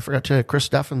I forgot to tell you, Chris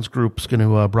Steffen's group's going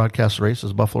to broadcast the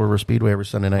races, Buffalo River Speedway every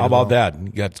Sunday night. How about that?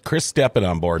 You got Chris Steppen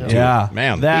on board, too. Yeah.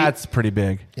 Man. That's pretty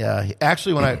big. Yeah.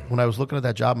 Actually, when I was looking at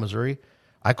that job in Missouri,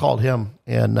 I called him,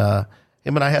 and him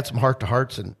and I had some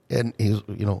heart-to-hearts, and he's,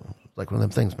 like one of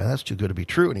them things, man, that's too good to be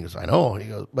true. And he goes, I know. And he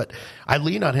goes, but I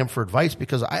lean on him for advice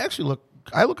because I actually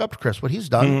look up to Chris, what he's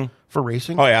done for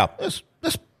racing. Oh, yeah.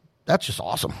 That's just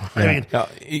awesome. Yeah.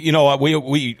 I mean,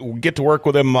 we get to work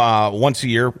with him once a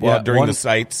year during the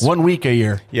sites. 1 week a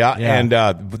year. Yeah. And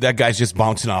that guy's just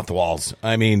bouncing off the walls.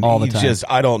 I mean, all the time.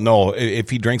 I don't know if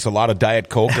he drinks a lot of Diet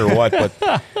Coke or what, but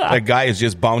that guy is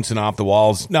just bouncing off the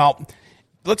walls. Now,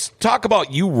 let's talk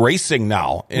about you racing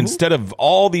now instead of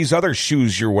all these other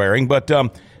shoes you're wearing, but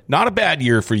not a bad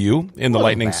year for you in the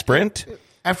Lightning Sprint.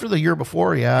 After the year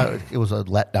before, it was a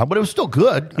letdown, but it was still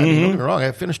good. I mean, don't get me wrong.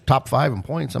 I finished top 5 in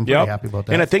points. I'm pretty happy about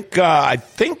that. And I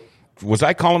think, was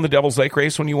I calling the Devil's Lake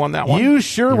race when you won that one? You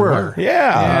sure were.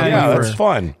 Yeah, that's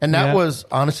fun. And that was,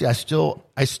 honestly, I still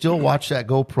watch that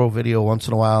GoPro video once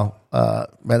in a while.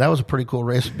 Man, that was a pretty cool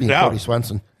race being Cody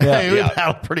Swenson. It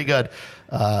was pretty good.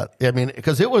 I mean,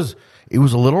 because it was a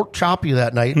little choppy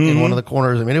that night in one of the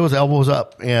corners. I mean, it was elbows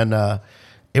up, and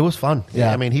it was fun.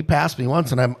 Yeah. I mean, he passed me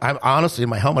once, and I'm honestly in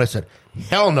my helmet. I said,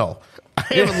 "Hell no! I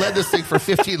haven't led this thing for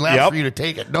 15 laps for you to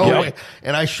take it. No way!"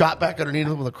 And I shot back underneath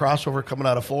him with a crossover coming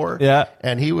out of 4. Yeah.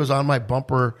 And he was on my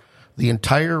bumper the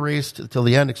entire race till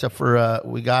the end, except for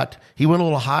he went a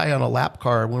little high on a lap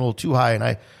car, went a little too high, and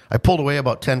I pulled away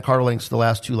about 10 car lengths the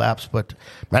last 2 laps. But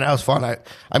man, that was fun.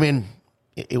 I mean,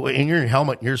 in your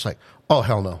helmet, you're just like, oh,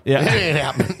 hell no. Yeah. It ain't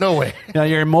happening. No way. Yeah,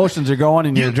 your emotions are going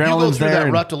and your adrenaline's you go through there.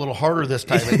 that rut a little harder this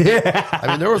time. I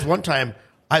mean, there was one time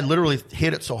I literally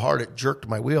hit it so hard it jerked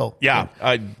my wheel. Yeah,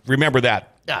 I remember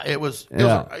that. Yeah, it was when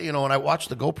I watched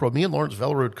the GoPro, me and Lawrence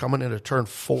Vellerud coming into turn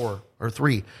 4 or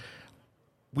 3,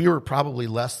 we were probably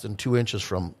less than 2 inches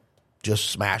from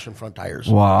just smashing front tires.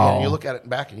 Wow. And you look at it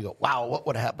back and you go, wow, what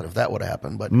would have happened if that would have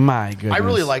happened? But my goodness. I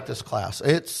really like this class.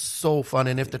 It's so fun.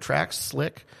 And if the track's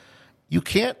slick, you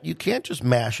can't just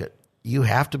mash it. You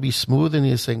have to be smooth in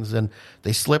these things, and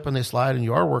they slip and they slide, and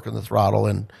you are working the throttle.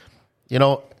 And,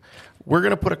 we're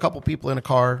going to put a couple people in a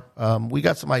car. We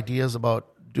got some ideas about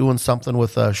doing something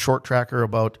with a short tracker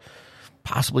about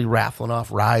possibly raffling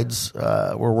off rides.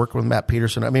 We're working with Matt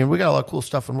Peterson. I mean, we got a lot of cool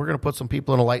stuff, and we're going to put some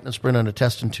people in a lightning sprint and a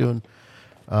test and tune.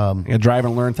 A drive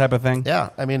and learn type of thing? Yeah,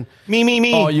 I mean...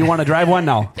 Me. Oh, you want to drive one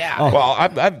now? Yeah. Oh. Well,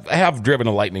 I have driven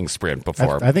a lightning sprint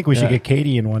before. I think we should get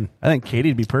Katie in one. I think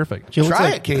Katie'd be perfect.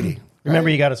 Try it, Katie. Remember,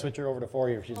 you got to switch her over to 4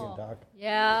 if she's going to talk.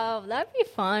 Yeah, that'd be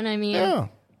fun. I mean... Yeah.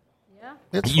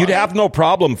 It's You'd fun. have no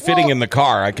problem fitting in the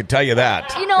car, I could tell you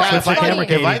that. You know, Yeah, it's if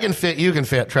funny. I can fit, you can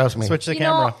fit. Trust me. Switch the You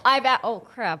camera. know, oh,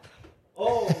 crap.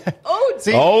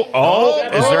 See,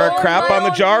 Is there a crap on the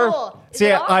jar?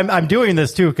 See, I'm doing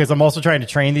this too because I'm also trying to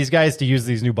train these guys to use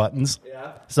these new buttons.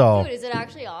 Yeah. So. Dude, is it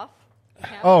actually off?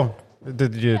 Oh,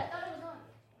 did you?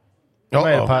 It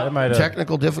might have-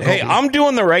 Technical difficulty. Hey, I'm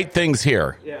doing the right things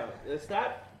here. Yeah,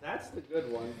 that's the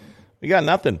good one. We got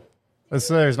nothing.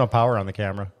 There's no power on the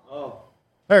camera. Oh,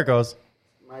 there it goes.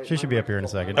 She should be up here in a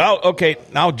second. Oh, okay.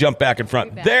 Now jump back in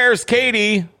front. There's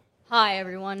Katie. Hi,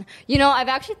 everyone. I've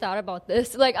actually thought about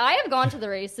this. Like, I have gone to the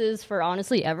races for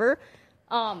honestly ever.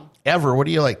 Ever? What are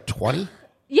you, like 20?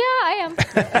 Yeah, I am.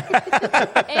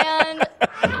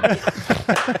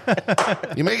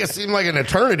 And You make it seem like an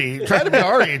eternity. Try to be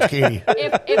our age, Katie.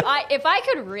 if I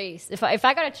could race, if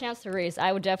I got a chance to race,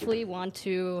 I would definitely want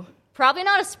to. Probably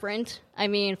not a sprint. I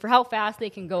mean, for how fast they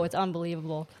can go, it's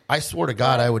unbelievable. I swear to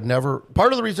God, I would never.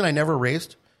 Part of the reason I never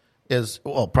raced is,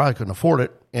 probably couldn't afford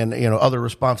it and, other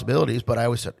responsibilities. But I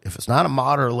always said, if it's not a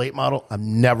mod or a late model,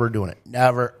 I'm never doing it.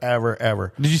 Never, ever,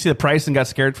 ever. Did you see the price and got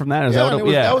scared from that? Is Yeah, that and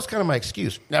what that was kind of my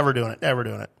excuse. Never doing it. Never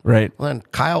doing it. Right. Well, then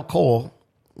Kyle Cole,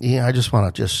 I just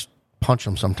want to just punch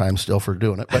him sometimes still for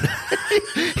doing it, but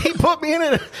he put me in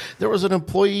it. There was an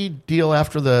employee deal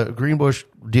after the Greenbush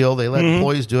deal. They let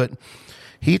employees do it.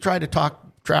 He tried to talk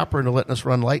Trapper into letting us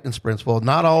run lightning sprints. Well,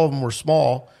 not all of them were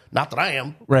small. Not that I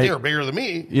am. Right. They were bigger than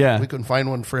me. Yeah. We couldn't find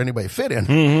one for anybody to fit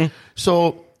in.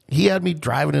 So he had me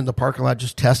driving in the parking lot,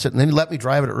 just test it. And then he let me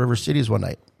drive it at River Cities one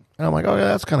night. And I'm like, oh, yeah,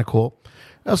 that's kind of cool.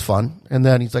 That was fun. And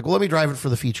then he's like, well, let me drive it for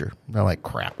the feature. And I'm like,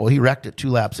 crap. Well, he wrecked it 2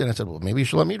 laps in. I said, well, maybe you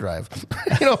should let me drive.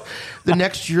 The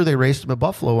next year they raced him at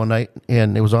Buffalo one night,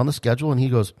 and it was on the schedule. And he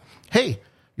goes, hey,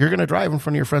 you're going to drive in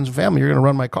front of your friends and family. You're going to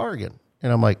run my car again.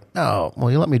 And I'm like, no. Well,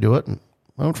 you let me do it. And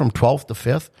I went from 12th to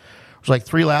 5th. It was like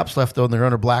 3 laps left, though, and they're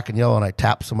under black and yellow, and I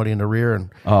tapped somebody in the rear. And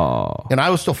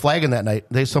I was still flagging that night.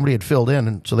 Somebody had filled in,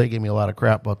 and so they gave me a lot of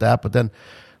crap about that. But then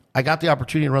I got the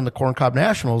opportunity to run the Corn Cob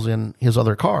Nationals in his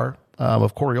other car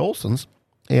of Corey Olson's,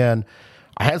 and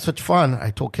I had such fun. I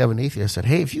told Kevin Nathy, I said,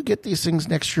 hey, if you get these things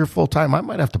next year full-time, I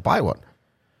might have to buy one.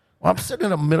 Well, I'm sitting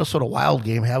in a Minnesota Wild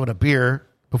game having a beer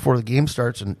before the game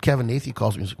starts, and Kevin Nathy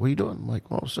calls me. He's like, what are you doing? I'm like,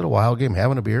 well, I'm sitting at a Wild game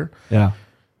having a beer. Yeah.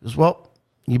 He goes, well,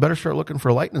 you better start looking for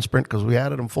a lightning sprint because we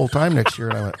added them full-time next year.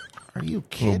 And I went, are you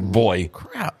kidding me? Boy.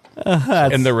 Crap.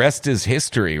 And the rest is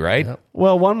history, right? Yep.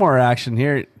 Well, one more action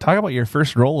here. Talk about your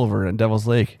first rollover at Devil's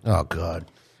Lake. Oh, God.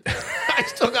 I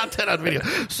still got that on video.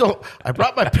 So I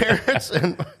brought my parents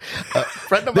and a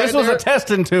friend of mine. This was there. a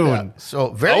testing tune. Yeah.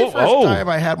 So very first time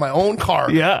I had my own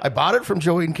car. Yeah. I bought it from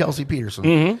Joey and Kelsey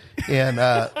Peterson.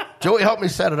 And Joey helped me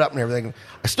set it up and everything.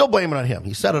 I still blame it on him.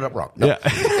 He set it up wrong. No. Yeah.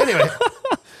 Anyway,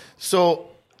 so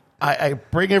I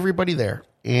bring everybody there.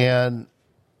 And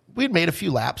we'd made a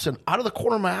few laps. And out of the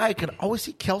corner of my eye, I could always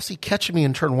see Kelsey catching me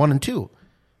in turn 1 and 2.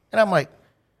 And I'm like,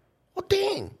 well,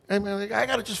 dang. I mean, I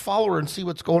got to just follow her and see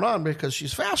what's going on because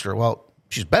she's faster. Well,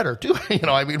 she's better, too.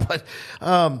 But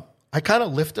I kind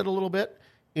of lifted a little bit,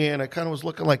 and I kind of was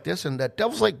looking like this, and that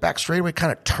Devil's Lake back straightaway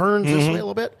kind of turns this way a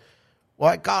little bit. Well,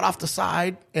 I got off the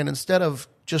side, and instead of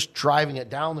just driving it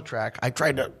down the track, I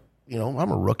tried to,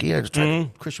 I'm a rookie. I just tried to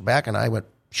push it back, and I went,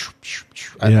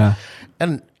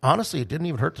 and honestly, it didn't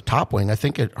even hurt the top wing. I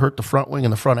think it hurt the front wing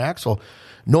and the front axle.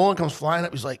 Nolan comes flying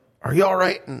up. He's like, are you all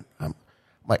right? And I'm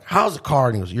like, how's the car?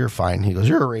 And he goes, you're fine. He goes,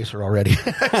 you're a racer already.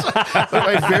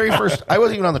 My very first, I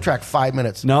wasn't even on the track 5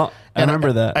 minutes. No, I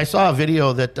remember that. I saw a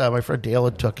video that my friend Dale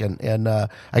had took, and I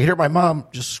could hear my mom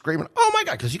just screaming, oh my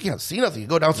God, because you can't see nothing. You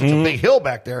go down such a big hill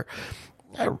back there.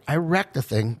 I wrecked the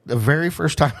thing the very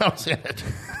first time I was in it.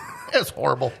 It was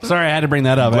horrible. Sorry, I had to bring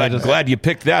that up. Glad you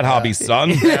picked that hobby,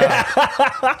 son.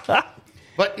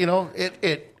 But,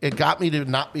 it got me to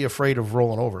not be afraid of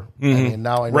rolling over. I mean,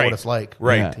 now I know what it's like.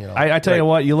 Right. Yeah. I tell you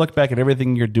what, you look back at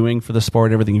everything you're doing for the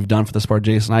sport, everything you've done for the sport,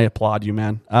 Jason, I applaud you,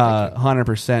 man.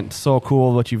 100%. So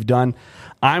cool what you've done.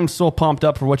 I'm so pumped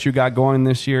up for what you got going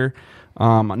this year.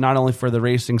 Not only for the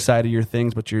racing side of your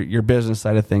things, but your business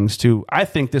side of things, too. I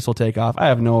think this will take off. I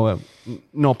have no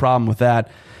problem with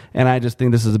that. And I just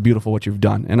think this is beautiful what you've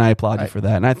done. And I applaud you for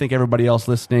that. And I think everybody else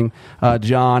listening,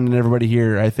 John and everybody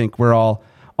here, I think we're all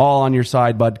on your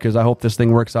side, bud, because I hope this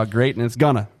thing works out great, and it's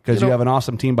gonna, because you have an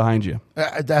awesome team behind you.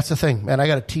 That's the thing, man. I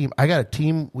got a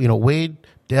team. Wade,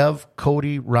 Dev,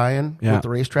 Cody, Ryan with the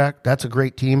racetrack. That's a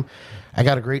great team. I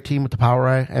got a great team with the Power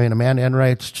Eye. I mean, Amanda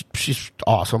Enright, she's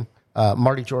awesome.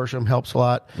 Marty Jorsham helps a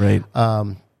lot. Right.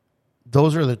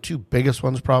 Those are the 2 biggest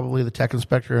ones, probably, the tech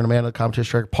inspector and Amanda, the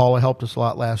competition director. Paula helped us a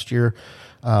lot last year.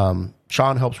 Sean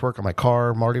helps work on my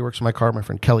car. Marty works on my car. My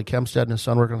friend Kelly Kempstead and his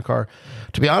son work on the car.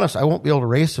 To be honest, I won't be able to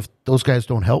race if those guys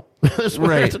don't help. This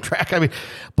right. At the track. I mean,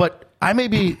 but I may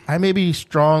be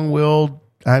strong-willed.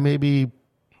 I may be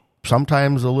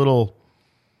sometimes a little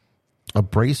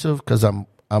abrasive because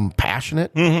I'm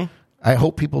passionate. I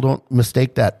hope people don't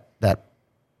mistake that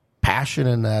passion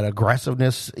and that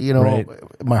aggressiveness. Right.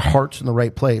 My heart's in the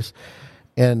right place,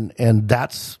 and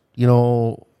that's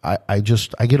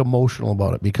I get emotional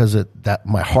about it because that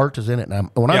my heart is in it, and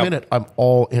when I'm in it, I'm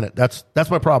all in it. That's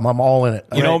my problem. I'm all in it.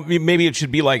 Maybe it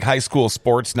should be like high school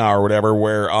sports now or whatever,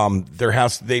 where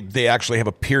they actually have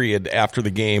a period after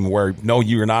the game where no,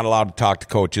 you're not allowed to talk to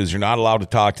coaches, you're not allowed to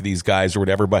talk to these guys or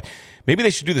whatever. But maybe they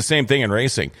should do the same thing in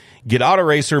racing. Get out of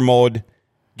racer mode,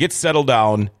 get settled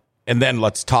down, and then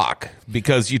let's talk,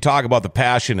 because you talk about the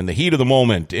passion and the heat of the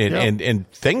moment,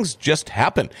 and things just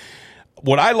happen.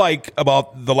 What I like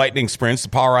about the Lightning Sprints, the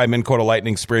Power Eye Minn Kota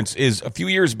Lightning Sprints, is a few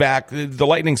years back, the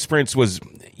Lightning Sprints was,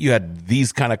 you had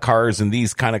these kind of cars and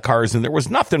these kind of cars, and there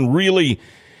was nothing really,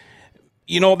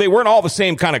 they weren't all the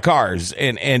same kind of cars,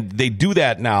 and they do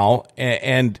that now,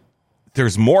 and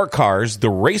there's more cars,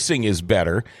 the racing is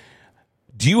better.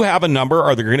 Do you have a number?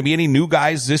 Are there going to be any new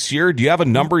guys this year? Do you have a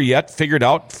number yet figured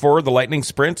out for the Lightning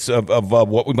Sprints of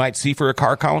what we might see for a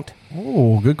car count?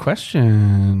 Oh, good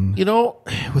question. You know,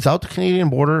 without the Canadian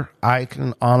border, I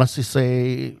can honestly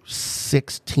say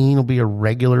 16 will be a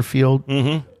regular field.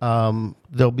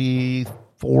 There'll be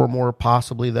 4 more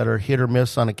possibly that are hit or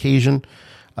miss on occasion.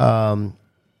 Man,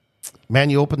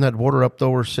 you open that border up,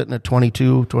 though, we're sitting at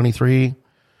 22, 23.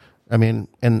 I mean,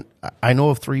 and I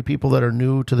know of 3 people that are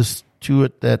new to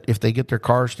it that if they get their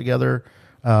cars together,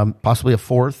 possibly a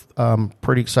 4th,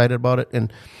 pretty excited about it.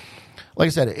 And like I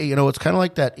said, you know, it's kind of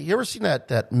like that. You ever seen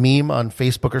that meme on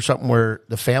Facebook or something where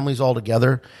the family's all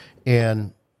together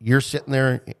and you're sitting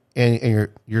there and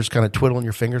you're just kind of twiddling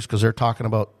your fingers because they're talking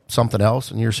about something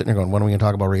else and you're sitting there going, when are we going to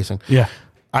talk about racing? Yeah.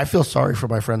 I feel sorry for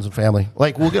my friends and family.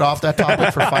 Like, we'll get off that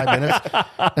topic for 5 minutes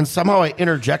and somehow I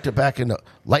interject it back into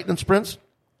Lightning Sprints,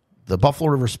 the Buffalo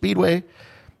River Speedway.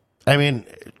 I mean,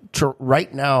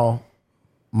 right now,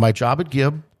 my job at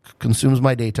Gibb consumes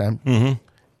my daytime.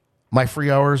 My free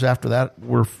hours after that,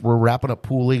 we're wrapping up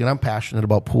pool league, and I'm passionate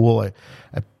about pool.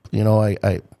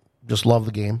 I just love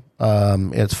the game.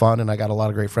 It's fun, and I got a lot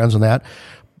of great friends in that.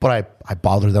 But I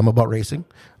bother them about racing.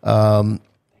 My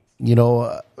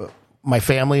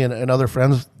family and other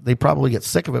friends, they probably get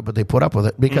sick of it, but they put up with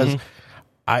it because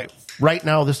right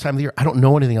now, this time of the year, I don't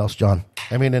know anything else, John.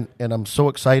 I mean, and I'm so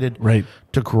excited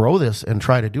to grow this and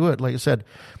try to do it. Like I said,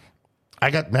 I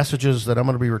got messages that I'm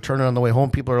going to be returning on the way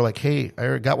home. People are like, hey,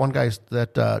 I got one guy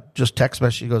that just text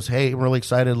message. He goes, hey, I'm really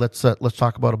excited. Let's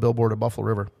talk about a billboard at Buffalo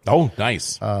River. Oh,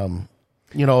 nice. I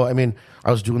mean,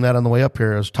 I was doing that on the way up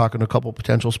here. I was talking to a couple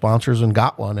potential sponsors and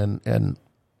got one. And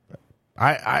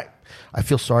I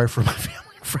feel sorry for my family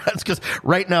and friends because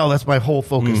right now that's my whole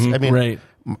focus. I mean,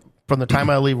 from the time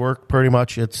I leave work, pretty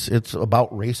much it's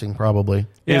about racing probably.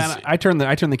 Yeah, and I turn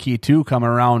the key too. Coming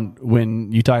around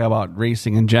when you talk about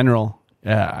racing in general,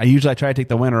 I try to take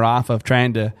the winter off of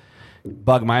trying to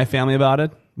bug my family about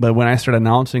it. But when I start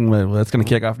announcing it's going to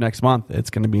kick off next month, it's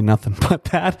going to be nothing but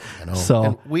that. I know. So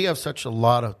and we have such a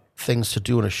lot of things to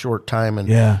do in a short time,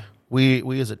 and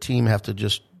we as a team have to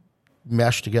just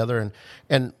mesh together.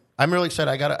 And I'm really excited.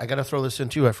 I got to throw this in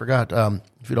too. I forgot.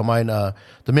 If you don't mind, the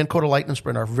Minn Kota Lightning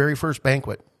Sprint, our very first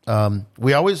banquet.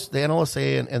 We always the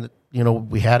NLSA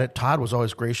and we had it. Todd was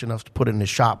always gracious enough to put it in his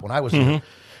shop when I was here, and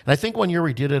I think one year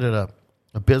we did it at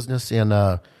a business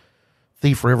in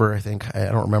Thief River. I think I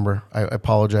don't remember. I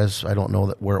apologize. I don't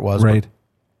know where it was. Right.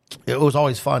 It was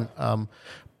always fun.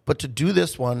 But to do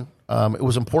this one, it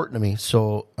was important to me.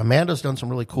 So Amanda's done some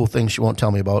really cool things she won't tell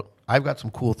me about. I've got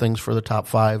some cool things for the top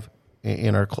 5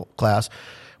 in our class.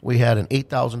 We had an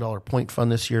 $8,000 point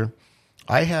fund this year.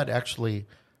 I had actually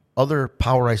other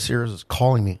Power Iceers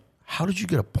calling me. How did you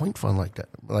get a point fund like that?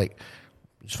 Like,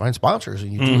 you just find sponsors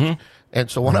and you do it.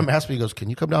 And so one of them asked me, he goes, can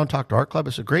you come down and talk to our club?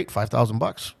 I said, great,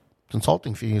 $5,000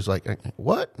 consulting fee. He's like,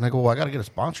 what? And I go, well, I got to get a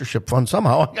sponsorship fund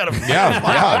somehow. I got to,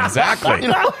 yeah, exactly.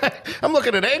 I'm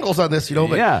looking at angles on this,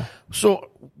 But,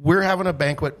 so we're having a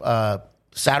banquet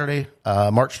Saturday,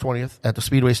 March 20th at the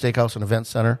Speedway Steakhouse and Event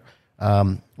Center.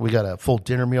 We got a full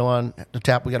dinner meal on the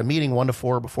tap. We got a meeting 1 to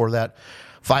 4 before that.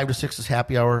 5 to 6 is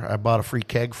happy hour. I bought a free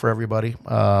keg for everybody.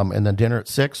 And then dinner at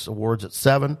 6, awards at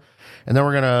 7. And then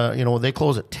we're gonna, they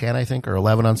close at 10, I think, or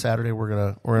 11 on Saturday.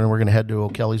 We're gonna head to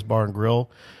O'Kelly's Bar and Grill,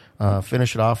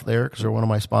 finish it off there because they're one of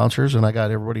my sponsors, and I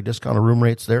got everybody discounted room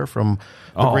rates there from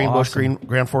the Greenbush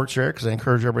Grand Forks area because I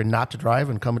encourage everybody not to drive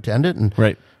and come attend it. And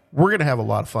we're gonna have a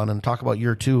lot of fun and talk about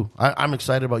year 2. I'm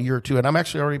excited about year 2, and I'm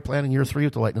actually already planning year 3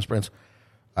 with the Lightning Sprints.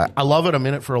 I love it. I'm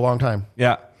in it for a long time.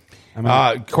 Yeah.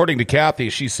 According to Kathy,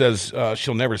 she says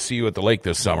she'll never see you at the lake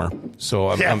this summer. So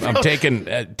I'm taking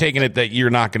it that you're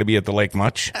not going to be at the lake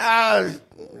much.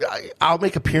 I'll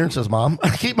make appearances, Mom.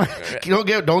 Don't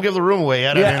give the room away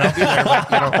yet. I mean, I'll be there.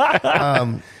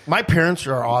 But, my parents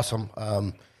are awesome.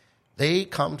 They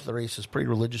come to the races pretty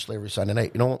religiously every Sunday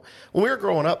night. When we were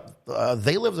growing up,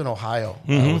 they lived in Ohio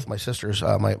with my sisters.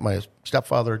 My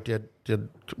stepfather did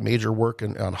major work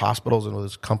on hospitals and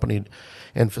was company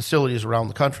and facilities around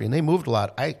the country, and they moved a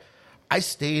lot. I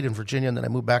stayed in Virginia, and then I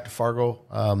moved back to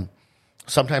Fargo.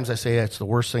 Sometimes I say it's the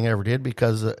worst thing I ever did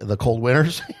because of the cold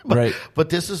winters. But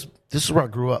this is where I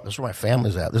grew up. This is where my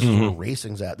family's at. This is where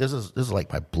racing's at. This is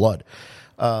like my blood.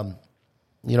 And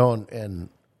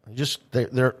just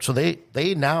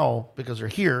they now, because they're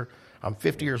here, I'm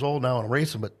 50 years old now and I'm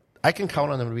racing, but I can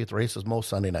count on them to be at the races most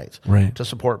Sunday nights to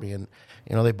support me. And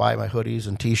they buy my hoodies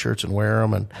and T-shirts and wear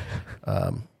them.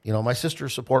 And my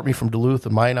sisters support me from Duluth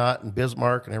and Minot and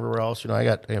Bismarck and everywhere else. I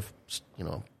have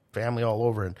family all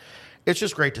over, and it's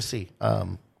just great to see.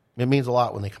 It means a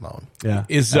lot when they come out. Yeah.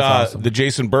 Is That's awesome. the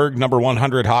Jason Berg number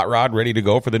 100 hot rod ready to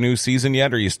go for the new season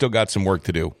yet, or you still got some work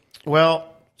to do?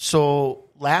 Well, so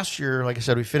last year, like I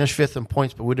said, we finished 5th in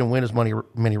points, but we didn't win as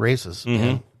many races.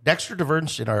 And Dexter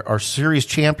DeVernstein, our series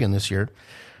champion this year,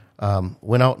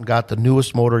 went out and got the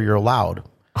newest motor you're allowed.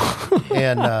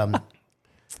 And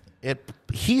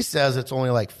he says it's only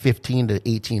like 15 to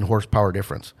 18 horsepower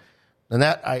difference. And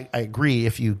that, I agree,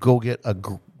 if you go get a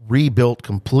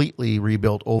completely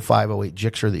rebuilt 05, 08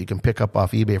 Gixxer that you can pick up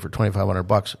off eBay for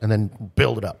 $2,500 and then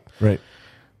build it up. Right.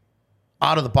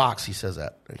 Out of the box, he says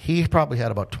that. He probably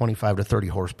had about 25 to 30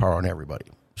 horsepower on everybody.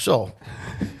 So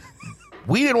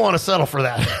we didn't want to settle for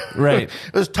that. Right.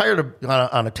 I was tired of,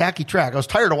 on a tacky track, I was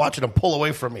tired of watching him pull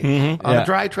away from me. On a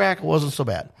dry track, it wasn't so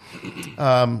bad.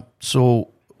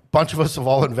 So a bunch of us have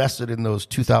all invested in those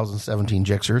 2017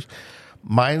 Gixxers.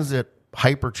 Mine's at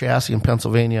Hyper Chassis in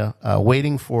Pennsylvania,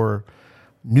 waiting for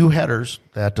new headers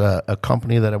that a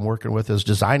company that I'm working with is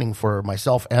designing for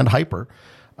myself and Hyper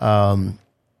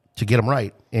to get them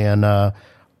right. And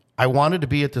I wanted to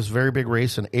be at this very big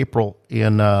race in April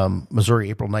in Missouri,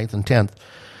 April 9th and 10th.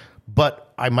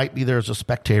 But I might be there as a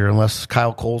spectator unless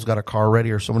Kyle Cole's got a car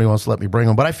ready or somebody wants to let me bring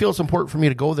them. But I feel it's important for me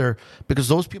to go there because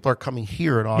those people are coming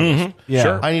here in August. Yeah.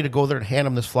 Sure. I need to go there and hand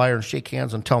them this flyer and shake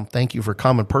hands and tell them thank you for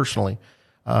coming personally.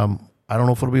 I don't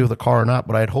know if it'll be with a car or not,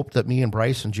 but I'd hope that me and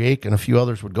Bryce and Jake and a few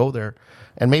others would go there,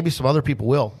 and maybe some other people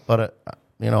will. But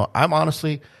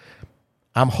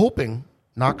I'm hoping,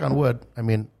 knock on wood,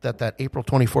 that April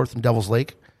 24th in Devil's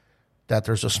Lake, that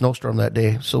there's a snowstorm that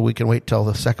day, so we can wait till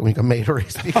the second week of May to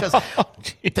race because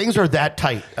things are that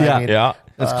tight. Yeah.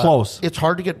 It's close. It's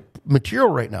hard to get material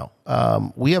right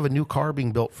now. We have a new car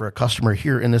being built for a customer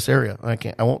here in this area.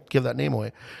 I won't give that name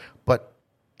away, but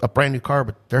a brand new car,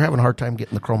 but they're having a hard time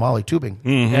getting the chromoly tubing.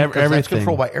 That's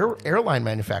controlled by airline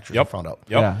manufacturers. I found out.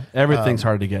 Yeah, everything's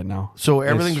hard to get now. So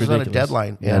everything is on a ridiculous.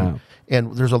 deadline,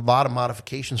 and there's a lot of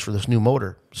modifications for this new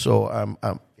motor. So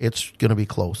it's going to be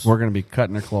close. We're going to be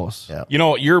cutting it close. Yeah. You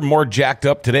know, you're more jacked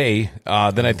up today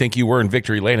than I think you were in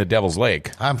Victory Lane at Devil's Lake.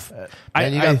 Ask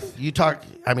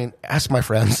my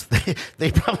friends.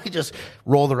 They probably just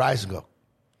roll their eyes and go,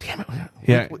 damn it.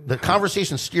 Yeah. The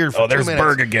conversation steered for 2 there's minutes.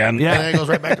 Berg again. Yeah. And then it goes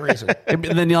right back to racing. And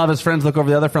then you'll have his friends look over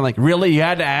the other friend like, really? You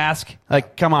had to ask?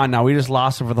 Like, come on now. We just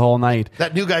lost him for the whole night.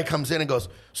 That new guy comes in and goes,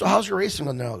 so how's your racing?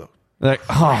 And they'll go, Like,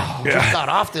 oh. just got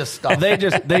off this stuff. They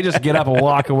just get up and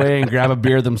walk away and grab a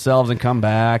beer themselves and come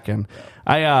back. And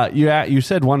you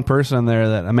said one person in there,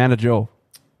 that Amanda Joe.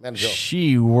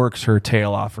 She works her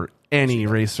tail off for any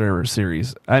racer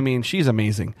series. I mean, she's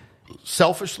amazing.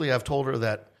 Selfishly, I've told her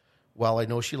that while I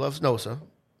know she loves NOSA,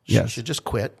 she should just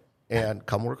quit and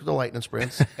come work with the Lightning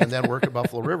Sprints and then work at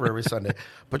Buffalo River every Sunday.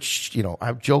 But,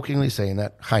 I'm jokingly saying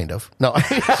that, kind of. No.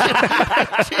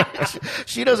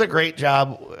 she does a great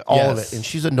job, all of it. And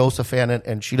she's a NOSA fan,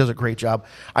 and she does a great job.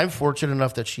 I'm fortunate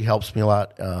enough that she helps me a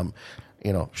lot.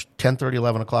 10:30,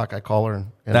 11 o'clock, I call her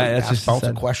and bounce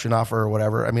a question off her or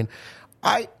whatever. I mean,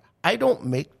 I don't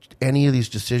make any of these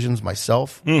decisions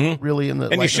myself, really, in the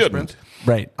and you shouldn't. Sprints.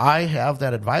 Right. I have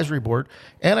that advisory board,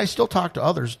 and I still talk to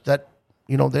others that,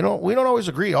 we don't always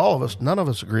agree. All of us, none of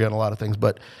us agree on a lot of things,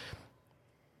 but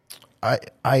I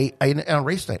on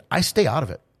race night, I stay out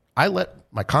of it. I let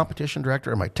my competition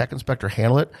director and my tech inspector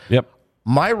handle it. Yep.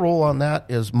 My role on that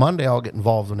is Monday I'll get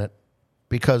involved in it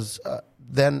because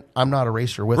then I'm not a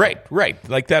racer with it. Right.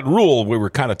 Like that rule we were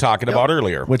kind of talking about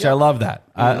earlier. Which I love that.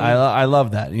 I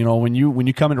love that. When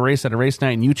you come in to race at a race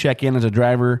night and you check in as a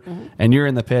driver and you're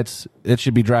in the pits, it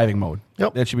should be driving mode.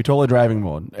 Yep. It should be totally driving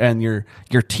mode. And your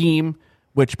team,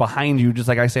 which behind you, just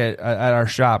like I say at our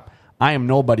shop, I am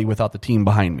nobody without the team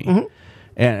behind me.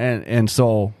 And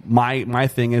so my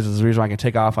thing is the reason why I can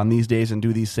take off on these days and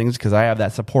do these things because I have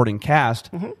that supporting cast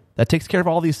that takes care of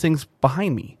all these things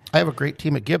behind me. I have a great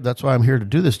team at Gibb. That's why I'm here to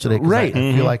do this today. Right.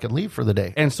 I feel I can leave for the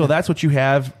day. And so that's what you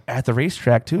have at the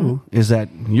racetrack too, is that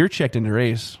you're checked into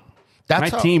race. My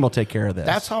team will take care of this.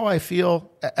 That's how I feel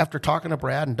after talking to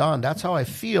Brad and Don. That's how I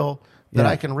feel that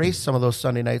I can race some of those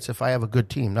Sunday nights if I have a good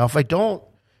team. Now, if I don't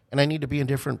and I need to be in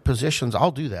different positions,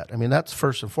 I'll do that. I mean, that's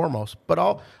first and foremost. But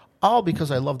I'll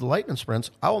because I love the Lightning Sprints,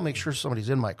 I will make sure somebody's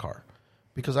in my car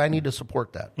because I need to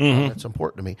support that. That's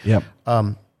important to me. Yep.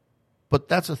 But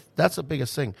that's the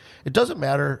biggest thing. It doesn't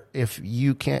matter if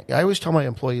you can't. I always tell my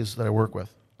employees that I work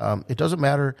with, it doesn't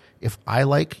matter if I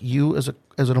like you as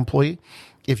an employee.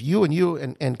 If you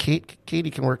and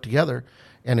Katie can work together,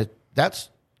 and that's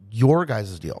your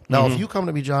guys' deal. Now, if you come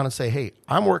to me, John, and say, "Hey,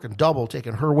 I'm working double,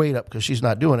 taking her weight up because she's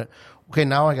not doing it," okay,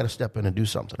 now I got to step in and do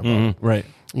something about it. Right.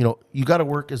 You got to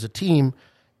work as a team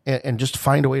and just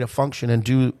find a way to function and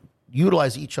do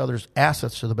utilize each other's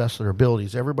assets to the best of their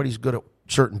abilities. Everybody's good at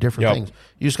certain different Yep. things.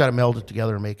 You just got to meld it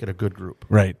together and make it a good group.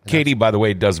 Right. Katie, by the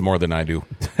way, does more than I do.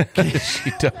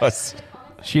 She does.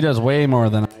 She does way more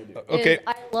than I do. Okay.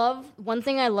 I love one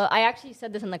thing. I actually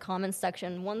said this in the comments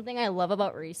section. One thing I love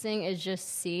about racing is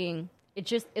just seeing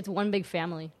it's one big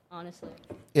family. Honestly,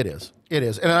 It is,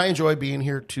 and I enjoy being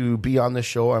here to be on this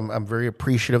show. I'm very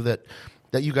appreciative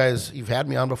that you guys, you've had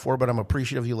me on before, but I'm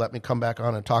appreciative you let me come back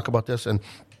on and talk about this. And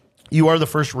you are the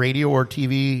first radio or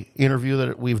TV interview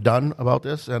that we've done about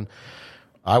this, and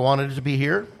I wanted it to be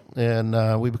here.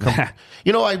 And we become,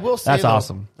 I will say That's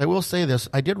awesome. I will say this: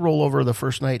 I did roll over the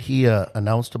first night he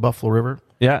announced a Buffalo River.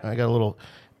 Yeah. I got a little,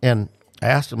 and I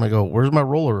asked him, I go, "Where's my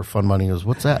rollover fund money?" He goes,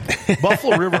 "What's that?"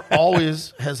 Buffalo River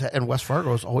always has, and West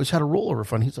Fargo has always had a rollover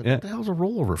fund. He's like, "What the hell's a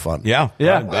rollover fund?" Yeah.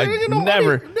 Yeah. I didn't get no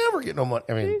Never. money. Never get no money.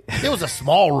 I mean, it was a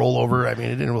small rollover. I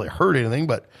mean, it didn't really hurt anything,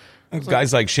 but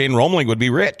Guys like Shane Romling would be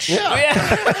rich.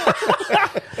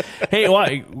 Hey, well,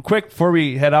 quick before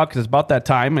we head out, because it's about that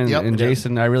time, and, Yep, and it is.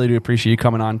 Jason, I really do appreciate you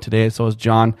coming on today. So is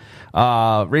John.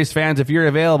 Race fans, if you're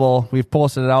available, we've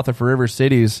posted it out there for River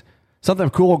Cities. Something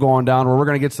cool going down where we're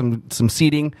going to get some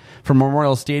seating from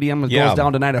Memorial Stadium. It goes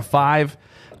down tonight at 5.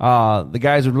 The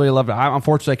guys would really love it.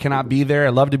 Unfortunately, I cannot be there.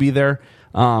 I'd love to be there,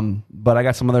 but I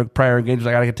got some other prior engagements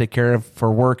I got to take care of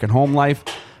for work and home life.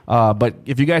 But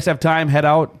if you guys have time, head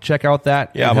out, check out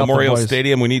that. Yeah, and help the Memorial boys.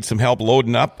 Stadium, we need some help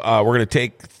loading up. We're going to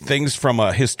take things from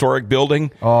a historic building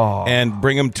and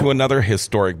bring them to another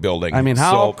historic building. I mean,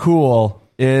 how cool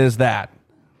is that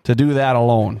to do that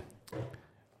alone?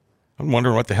 I'm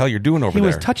wondering what the hell you're doing over He there.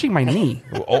 was touching my knee.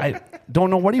 I don't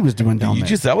know what he was doing down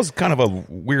there. That was kind of a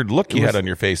weird look you had on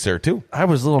your face there, too. I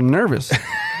was a little nervous.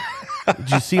 Did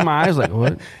you see my eyes? Like,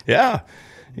 what? Yeah.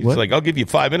 He's What? like, I'll give you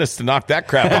 5 minutes to knock that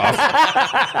crap off.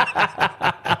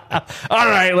 All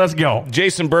right, let's go.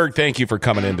 Jason Berg, thank you for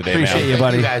coming in today, Appreciate man. you,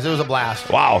 buddy. you guys, it was a blast.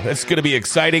 Wow, that's going to be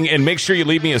exciting. And make sure you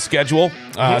leave me a schedule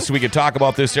so we can talk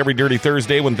about this every Dirty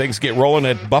Thursday when things get rolling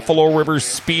at Buffalo River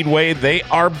Speedway. They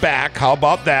are back. How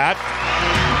about that?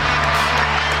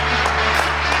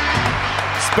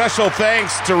 Special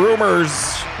thanks to Rumors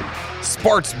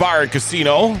Sports Bar and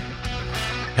Casino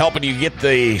helping you get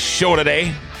the show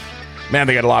today. Man,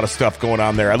 they got a lot of stuff going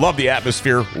on there. I love the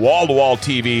atmosphere. Wall-to-wall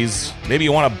TVs. Maybe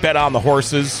you want to bet on the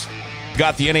horses.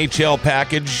 Got the NHL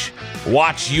package.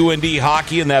 Watch UND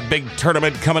hockey in that big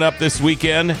tournament coming up this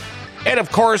weekend. And, of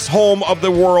course, home of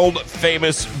the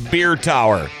world-famous Beer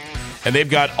Tower. And they've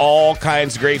got all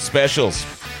kinds of great specials.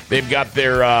 They've got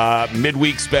their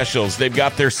midweek specials. They've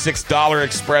got their $6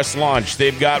 express lunch.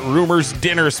 They've got Rumors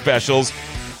dinner specials.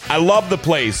 I love the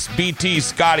place. BT,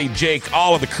 Scotty, Jake,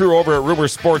 all of the crew over at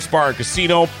Rumors Sports Bar and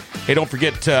Casino. Hey, don't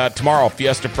forget tomorrow,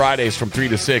 Fiesta Fridays from 3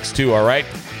 to 6, too, all right?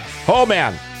 Oh,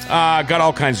 man. Got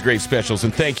all kinds of great specials,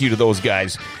 and thank you to those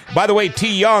guys. By the way,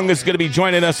 T. Young is going to be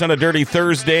joining us on a Dirty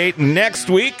Thursday next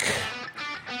week.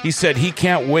 He said he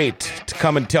can't wait to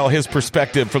come and tell his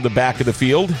perspective from the back of the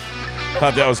field.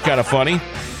 Thought that was kind of funny.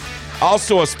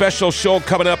 Also, a special show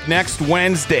coming up next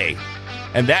Wednesday.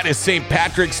 And that is St.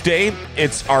 Patrick's Day.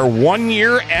 It's our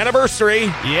 1-year anniversary.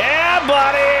 Yeah,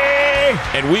 buddy!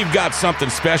 And we've got something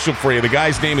special for you. The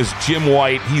guy's name is Jim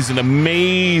White. He's an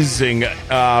amazing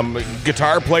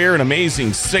guitar player, an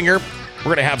amazing singer. We're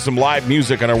going to have some live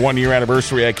music on our 1-year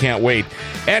anniversary. I can't wait.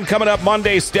 And coming up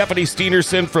Monday, Stephanie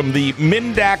Steenerson from the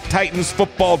Mindak Titans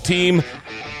football team.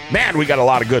 Man, we got a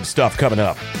lot of good stuff coming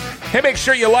up. Hey, make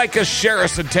sure you like us, share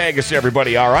us, and tag us,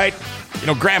 everybody, all right? You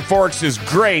know, Grand Forks is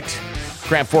great.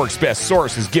 Grand Forks' best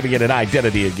source is giving it an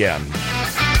identity again.